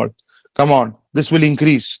upon them all. Come on. This will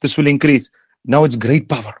increase. This will increase. Now it's great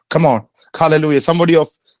power. Come on. Hallelujah.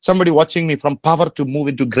 Somebody watching me, from power to move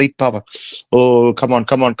into great power. Oh, come on,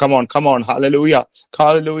 come on, come on, come on. Hallelujah.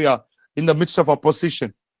 Hallelujah. In the midst of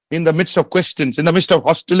opposition, in the midst of questions, in the midst of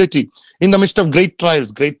hostility, in the midst of great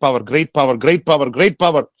trials, great power, great power, great power, great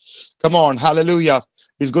power. Come on. Hallelujah.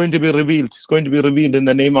 It's going to be revealed. It's going to be revealed in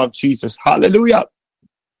the name of Jesus. Hallelujah.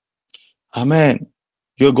 Amen.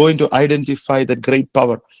 You're going to identify that great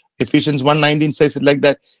power. Ephesians 1:19 says it like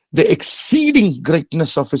that. The exceeding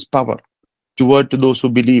greatness of his power toward to those who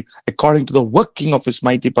believe, according to the working of his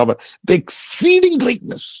mighty power. The exceeding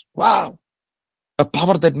greatness. Wow. A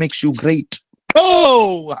power that makes you great.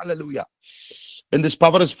 Oh, hallelujah. When this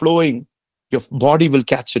power is flowing, your body will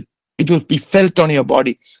catch it. It will be felt on your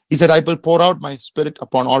body. He said, I will pour out my spirit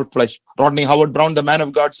upon all flesh. Rodney Howard Brown, the man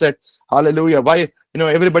of God, said, hallelujah. Why,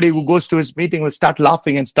 everybody who goes to his meeting will start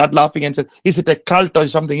laughing and said, is it a cult or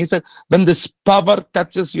something? He said, when this power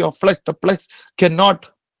touches your flesh, the flesh cannot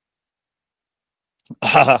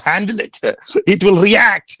handle it. It will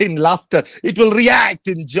react in laughter. It will react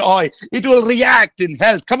in joy. It will react in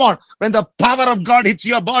health. Come on. When the power of God hits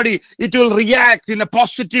your body, it will react in a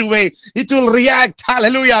positive way. It will react,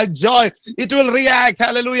 hallelujah, joy. It will react,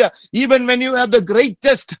 hallelujah. Even when you have the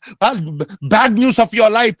greatest bad news of your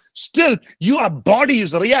life, still your body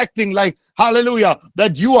is reacting like, hallelujah,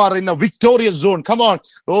 that you are in a victorious zone. Come on.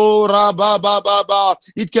 Oh, ra-ba-ba-ba-ba.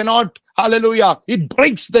 It cannot, hallelujah. It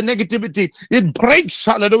breaks the negativity. It breaks,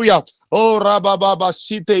 hallelujah. Oh, ra-ba-ba-ba,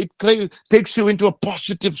 sita. It takes you into a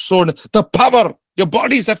positive zone. The power, your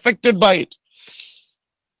body is affected by it.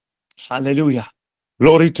 Hallelujah.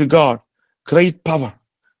 Glory to God. Great power.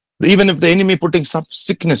 Even if the enemy putting some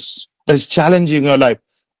sickness that is challenging your life,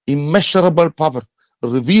 immeasurable power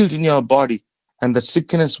revealed in your body and the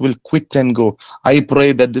sickness will quit and go. I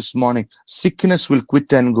pray that this morning, sickness will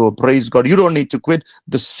quit and go. Praise God. You don't need to quit.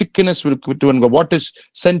 The sickness will quit and go. What is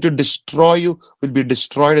sent to destroy you will be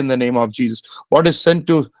destroyed in the name of Jesus. What is sent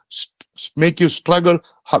to make you struggle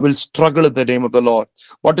will struggle in the name of the Lord.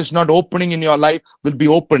 What is not opening in your life will be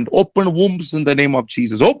opened. Open wombs in the name of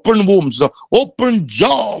Jesus. Open wombs. Open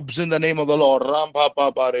jobs in the name of the Lord.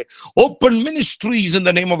 Open ministries in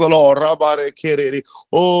the name of the Lord.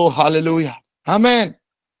 Oh, hallelujah. Amen.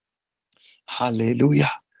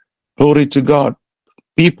 Hallelujah. Glory to God.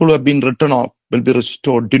 People who have been written off will be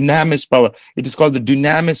restored. Dynamis power. It is called the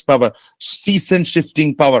dynamis power. Season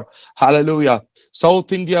shifting power. Hallelujah.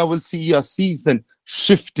 South India will see a season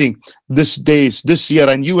shifting this year,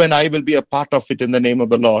 and you and I will be a part of it in the name of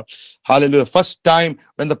the Lord. Hallelujah. First time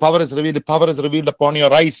when the power is revealed upon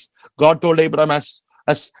your eyes. God told Abraham,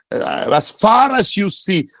 as far as you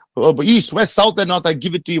see, east, west, south, and north, I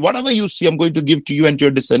give it to you. Whatever you see, I'm going to give to you and to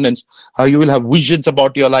your descendants. You will have visions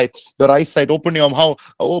about your life. Your eyesight, open your mouth.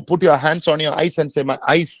 Put your hands on your eyes and say, my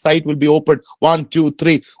eyesight will be opened. 1, 2,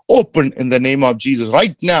 3. Open in the name of Jesus.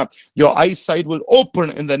 Right now, your eyesight will open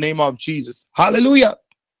in the name of Jesus. Hallelujah.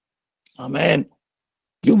 Amen.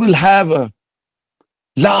 You will have a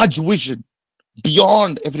large vision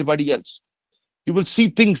beyond everybody else. You will see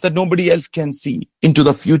things that nobody else can see into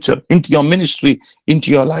the future, into your ministry, into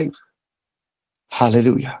your life.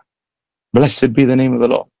 Hallelujah. Blessed be the name of the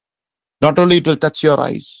Lord. Not only it will touch your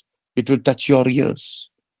eyes, it will touch your ears.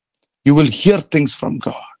 You will hear things from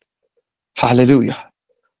God. Hallelujah.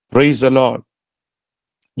 Praise the Lord.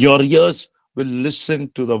 Your ears will listen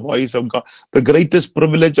to the voice of God. The greatest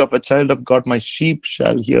privilege of a child of God, my sheep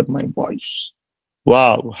shall hear my voice.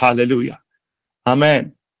 Wow. Hallelujah.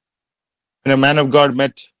 Amen. When a man of God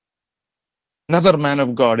met another man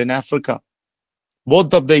of God in Africa,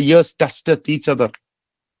 both of their ears touched each other.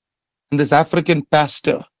 And this African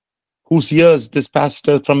pastor, whose ears this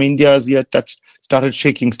pastor from India's ear touched, started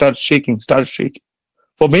shaking.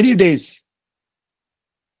 For many days.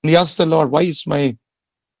 And he asked the Lord, why is my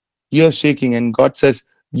ear shaking? And God says,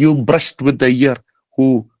 you brushed with the ear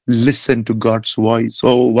who listened to God's voice.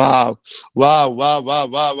 Oh, wow.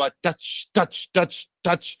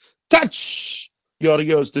 Touch your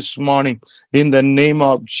ears this morning in the name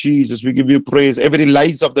of Jesus. We give you praise. Every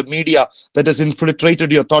lies of the media that has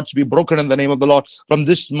infiltrated your thoughts be broken in the name of the Lord. From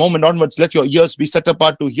this moment onwards, let your ears be set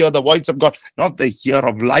apart to hear the voice of God, not the ear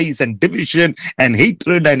of lies and division and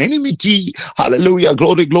hatred and enmity. Hallelujah.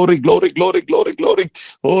 Glory.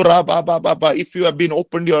 Oh, Rabba. If you have been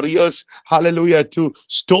opened your ears, hallelujah, to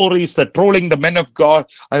stories that trolling the men of God,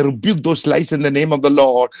 I rebuke those lies in the name of the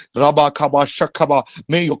Lord. Rabba Kaba Shakaba.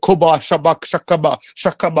 May your Koba Shabak Shakaba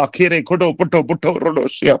Kire Kodo Puto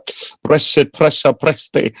Rodosia. Preste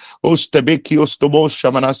Ostebeki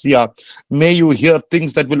Ostobosha Manasia. May you hear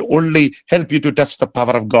things that will only help you to touch the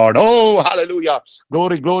power of God. Oh, hallelujah.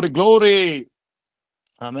 Glory.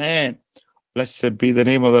 Amen. Blessed be the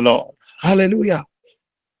name of the Lord. Hallelujah.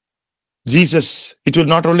 Jesus, it will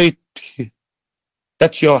not only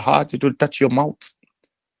touch your heart, it will touch your mouth.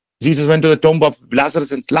 Jesus went to the tomb of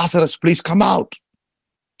Lazarus and said, Lazarus, please come out.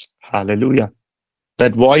 Hallelujah.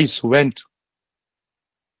 That voice went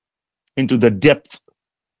into the depth,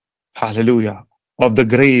 hallelujah, of the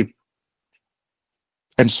grave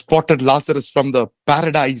and spotted Lazarus from the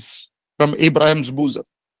paradise, from Abraham's bosom,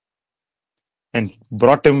 and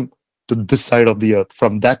brought him to this side of the earth,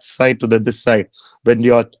 from that side to this side. When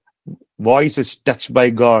your voice is touched by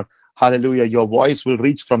God, hallelujah, your voice will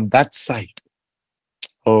reach from that side.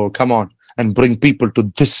 Oh, come on, and bring people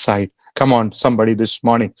to this side. Come on, somebody this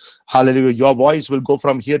morning. Hallelujah. Your voice will go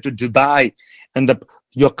from here to Dubai. And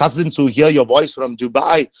your cousins who hear your voice from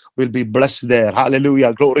Dubai will be blessed there.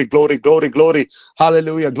 Hallelujah. Glory.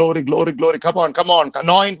 Hallelujah. Glory. Come on.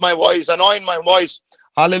 Anoint my voice.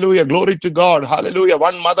 Hallelujah. Glory to God. Hallelujah.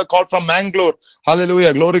 One mother called from Bangalore.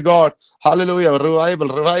 Hallelujah. Glory God. Hallelujah.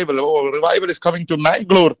 Revival. Oh, revival is coming to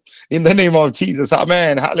Bangalore in the name of Jesus.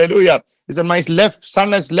 Amen. Hallelujah. He said, my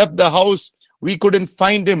son has left the house. We couldn't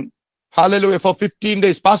find him. Hallelujah. For 15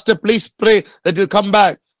 days. Pastor, please pray that he'll come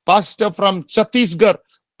back. Pastor from Chhattisgarh,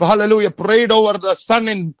 hallelujah, prayed over the son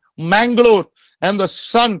in Bangalore. And the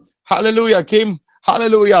son, hallelujah, came.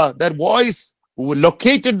 Hallelujah. That voice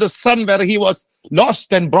located the son where he was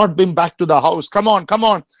lost and brought him back to the house. Come on.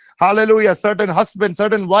 Hallelujah. Certain husbands,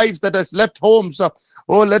 certain wives that has left homes.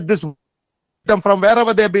 Let this them from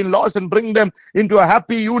wherever they've been lost and bring them into a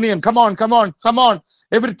happy union. Come on.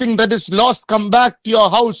 Everything that is lost, come back to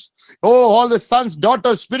your house. Oh, all the sons,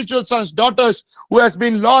 daughters, spiritual sons, daughters who has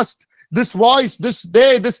been lost. This voice, this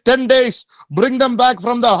day, this 10 days, bring them back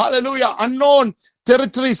from the hallelujah unknown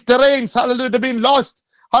territories, terrains, hallelujah, they've been lost.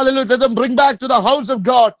 Hallelujah. Let them bring back to the house of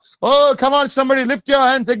God. Oh, come on, somebody, lift your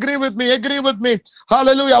hands. Agree with me. Agree with me.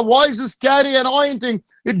 Hallelujah. Voices carry anointing.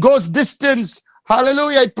 It goes distance.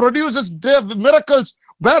 Hallelujah. It produces miracles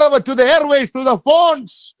wherever, to the airways, to the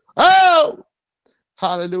phones. Oh,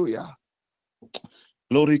 hallelujah.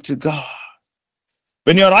 Glory to God.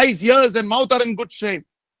 When your eyes, ears, and mouth are in good shape,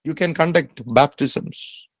 you can conduct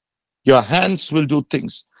baptisms. Your hands will do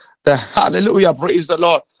things. Hallelujah. Praise the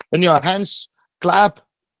Lord. When your hands clap,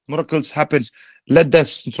 miracles happens. Let the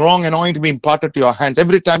strong anointing be imparted to your hands.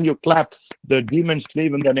 Every time you clap, the demons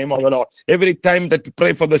leave in the name of the Lord. Every time that you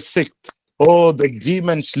pray for the sick, oh, the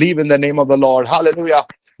demons leave in the name of the Lord. Hallelujah.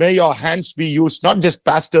 May your hands be used, not just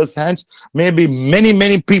pastors' hands, maybe many,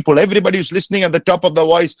 many people. Everybody who's listening at the top of the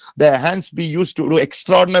voice, their hands be used to do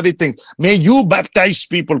extraordinary things. May you baptize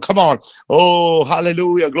people. Come on. Oh,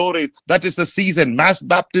 hallelujah. Glory. That is the season. Mass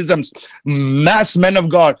baptisms, mass men of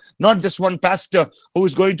God. Not just one pastor who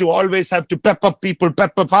is going to always have to pepper people,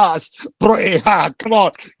 pepper fast, pray. Come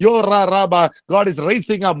on. God is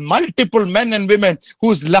raising up multiple men and women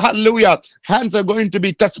whose, hallelujah, hands are going to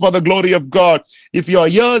be touched by the glory of God. If your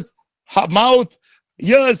ears, mouth,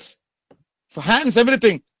 ears, hands,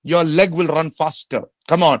 everything, your leg will run faster.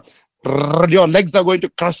 Come on. Your legs are going to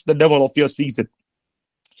crush the devil of your season.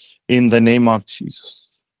 In the name of Jesus.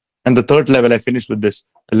 And the third level, I finish with this,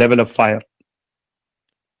 the level of fire.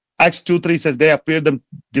 Acts 2:3 says, they appeared them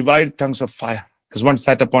divided tongues of fire, as one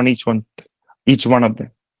sat upon each one of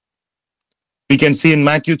them. We can see in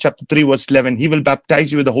Matthew chapter 3, verse 11, he will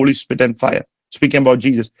baptize you with the Holy Spirit and fire. Speaking about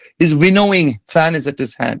Jesus, his winnowing fan is at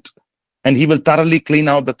his hand, and he will thoroughly clean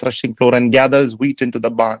out the threshing floor and gather his wheat into the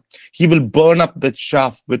barn. He will burn up the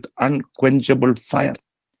chaff with unquenchable fire.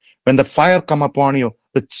 When the fire come upon you,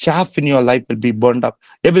 the chaff in your life will be burned up.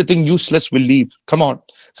 Everything useless will leave. Come on.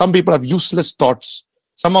 Some people have useless thoughts.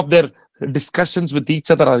 Some of their discussions with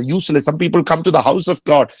each other are useless. Some people come to the house of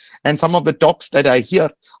God, and some of the talks that I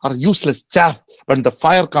hear are useless, chaff. When the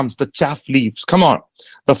fire comes, the chaff leaves. Come on.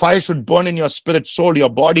 The fire should burn in your spirit, soul,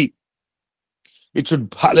 your body. It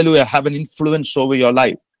should, hallelujah, have an influence over your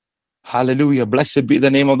life. Hallelujah. Blessed be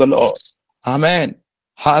the name of the Lord. Amen.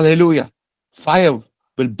 Hallelujah. Fire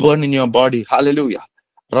will burn in your body. Hallelujah.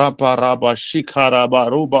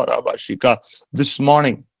 This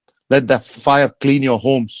morning, let the fire clean your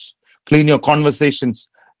homes, clean your conversations.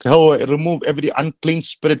 Remove every unclean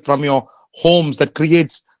spirit from your homes that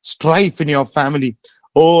creates strife in your family.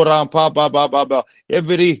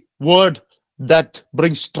 Every word that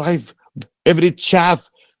brings strife, every chaff,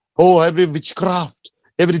 every witchcraft,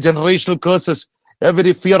 every generational curses,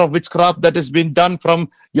 every fear of witchcraft that has been done from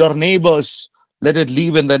your neighbors, let it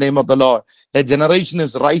leave in the name of the Lord. A generation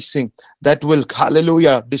is rising that will,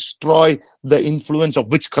 hallelujah, destroy the influence of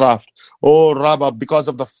witchcraft. Oh, Rabba, because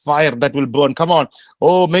of the fire that will burn. Come on.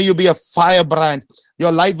 Oh, may you be a firebrand.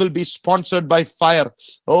 Your life will be sponsored by fire.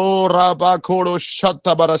 Oh, Rabba, Kodo,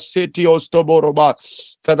 Shatabara, Setios, Toboroba.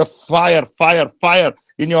 For the fire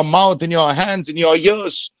in your mouth, in your hands, in your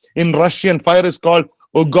ears. In Russian, fire is called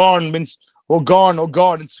Ogon, means Ogon.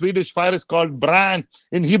 In Swedish, fire is called Bran.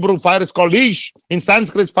 In Hebrew, fire is called Ish. In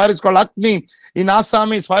Sanskrit, fire is called Agni. In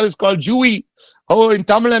Assamese, fire is called Jui. Oh, in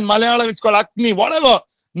Tamil and Malayalam, it's called Agni. Whatever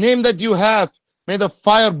name that you have, may the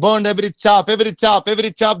fire burn every chaff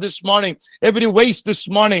this morning, every waste this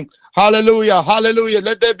morning. Hallelujah, hallelujah.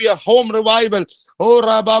 Let there be a home revival. Oh,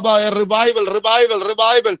 Rababa, a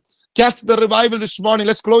revival. Catch the revival this morning.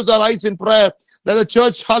 Let's close our eyes in prayer. Let the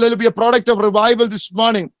church, hallelujah, be a product of revival this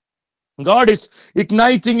morning. God is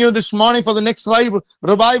igniting you this morning for the next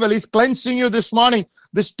revival. He's cleansing you this morning.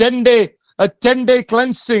 This 10-day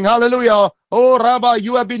cleansing. Hallelujah. Oh, Rabbi,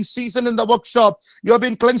 you have been seasoned in the workshop. You have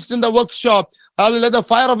been cleansed in the workshop. Hallelujah. Let the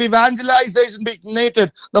fire of evangelization be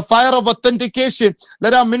ignited. The fire of authentication.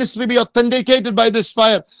 Let our ministry be authenticated by this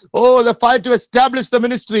fire. Oh, the fire to establish the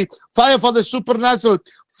ministry. Fire for the supernatural.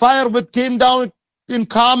 Fire which came down in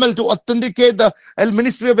Carmel to authenticate the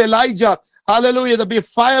ministry of Elijah. Hallelujah. There be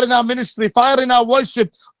fire in our ministry, fire in our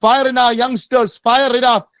worship, fire in our youngsters, fire in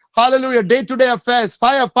our, hallelujah, day-to-day affairs.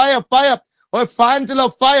 Fire. Oh, a mantle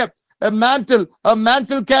of fire, a mantle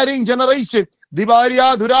carrying generation. Oh,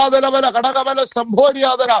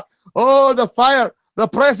 the fire, the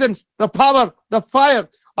presence, the power, the fire.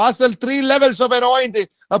 Also 3 levels of anointing.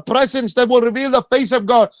 A presence that will reveal the face of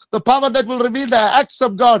God. The power that will reveal the acts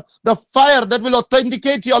of God. The fire that will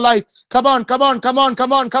authenticate your life. Come on. The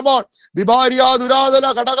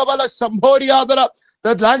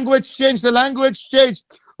language change.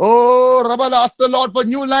 Oh, Rabala, ask the Lord for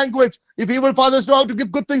new language. If evil fathers know how to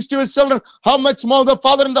give good things to his children, how much more the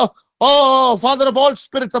Father in the Oh, Father of all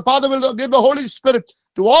spirits, the Father will give the Holy Spirit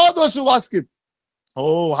to all those who ask Him.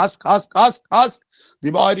 Oh, ask.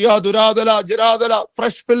 Divaria, Duradala, Jiradala,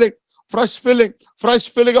 fresh filling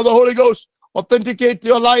of the Holy Ghost. Authenticate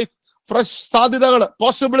your life. Fresh sadhidagala,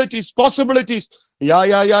 possibilities. Yeah.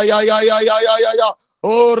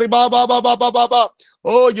 Oh, riba.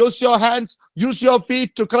 Oh, use your hands, use your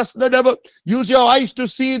feet to crush the devil. Use your eyes to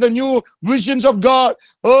see the new visions of God.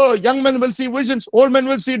 Oh, young men will see visions, old men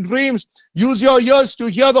will see dreams. Use your ears to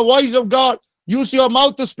hear the voice of God. Use your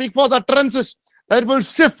mouth to speak forth utterances that will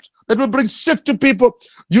shift, that will bring shift to people.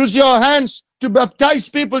 Use your hands to baptize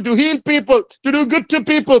people, to heal people, to do good to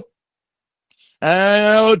people,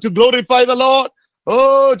 and to glorify the Lord.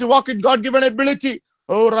 Oh, to walk in God-given ability.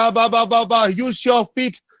 Oh, Rabba. Use your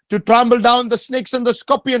feet to trample down the snakes and the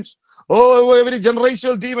scorpions. Oh, every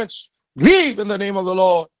generational demons. Leave in the name of the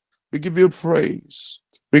Lord. We give you praise.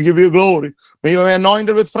 We give you glory. May you be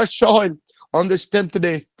anointed with fresh oil on this 10th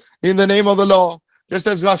day. In the name of the Lord. Just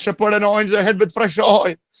as God shepherd anoints the head with fresh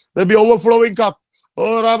oil, there'll be overflowing cup.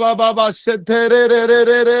 Oh, Rabba.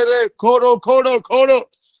 Koro.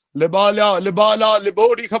 Libala,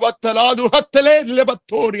 libodi kabataladu hatale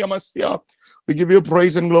libatori amasya. We give you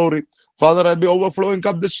praise and glory. Father, I'll be overflowing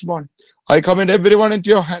cup this morning. I commend everyone into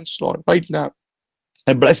your hands, Lord, right now.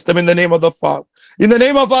 I bless them in the name of the Father, in the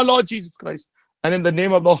name of our Lord Jesus Christ, and in the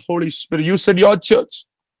name of the Holy Spirit. You said your church,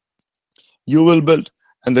 you will build,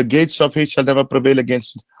 and the gates of hate shall never prevail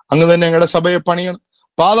against it. Angadane engada sabaye paniyan,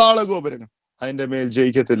 paadala gopuranam ainte mel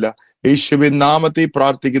jeyikathilla. Yeshuviൻ നാമത്തിൽ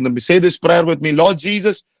പ്രാർത്ഥിക്കുന്നു. Say this prayer with me. Lord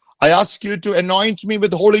Jesus, I ask you to anoint me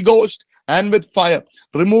with Holy Ghost and with fire.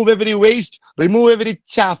 Remove every waste, remove every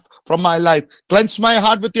chaff from my life. Cleanse my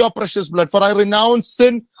heart with your precious blood. For I renounce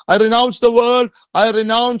sin, I renounce the world, I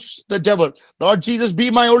renounce the devil. Lord Jesus,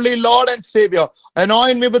 be my only Lord and Savior.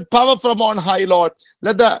 Anoint me with power from on high, Lord.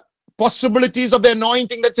 Let the possibilities of the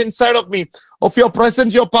anointing that's inside of me, of your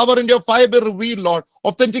presence, your power, and your fire be revealed, Lord.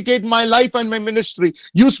 Authenticate my life and my ministry.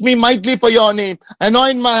 Use me mightily for your name.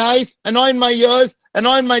 Anoint my eyes, anoint my ears,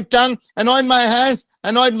 anoint my tongue, anoint my hands,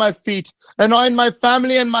 anoint my feet, anoint my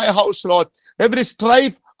family and my house, Lord. Every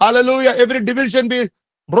strife, hallelujah, every division be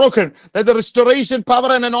broken. Let the restoration,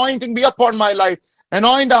 power, and anointing be upon my life.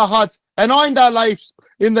 Anoint our hearts, anoint our lives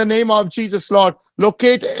in the name of Jesus, Lord.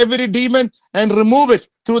 Locate every demon and remove it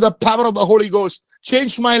through the power of the Holy Ghost.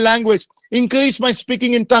 Change my language. Increase my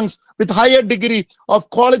speaking in tongues with higher degree of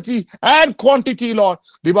quality and quantity, Lord.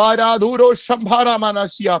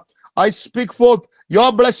 I speak forth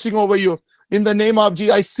your blessing over you in the name of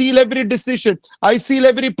Jesus. I seal every decision. I seal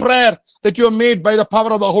every prayer that you have made by the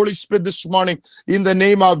power of the Holy Spirit this morning in the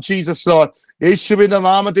name of Jesus, Lord. യേശുവിന്റെ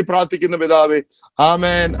നാമത്തിൽ പ്രാർത്ഥിക്കുന്ന പിതാവേ.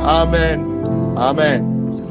 Amen.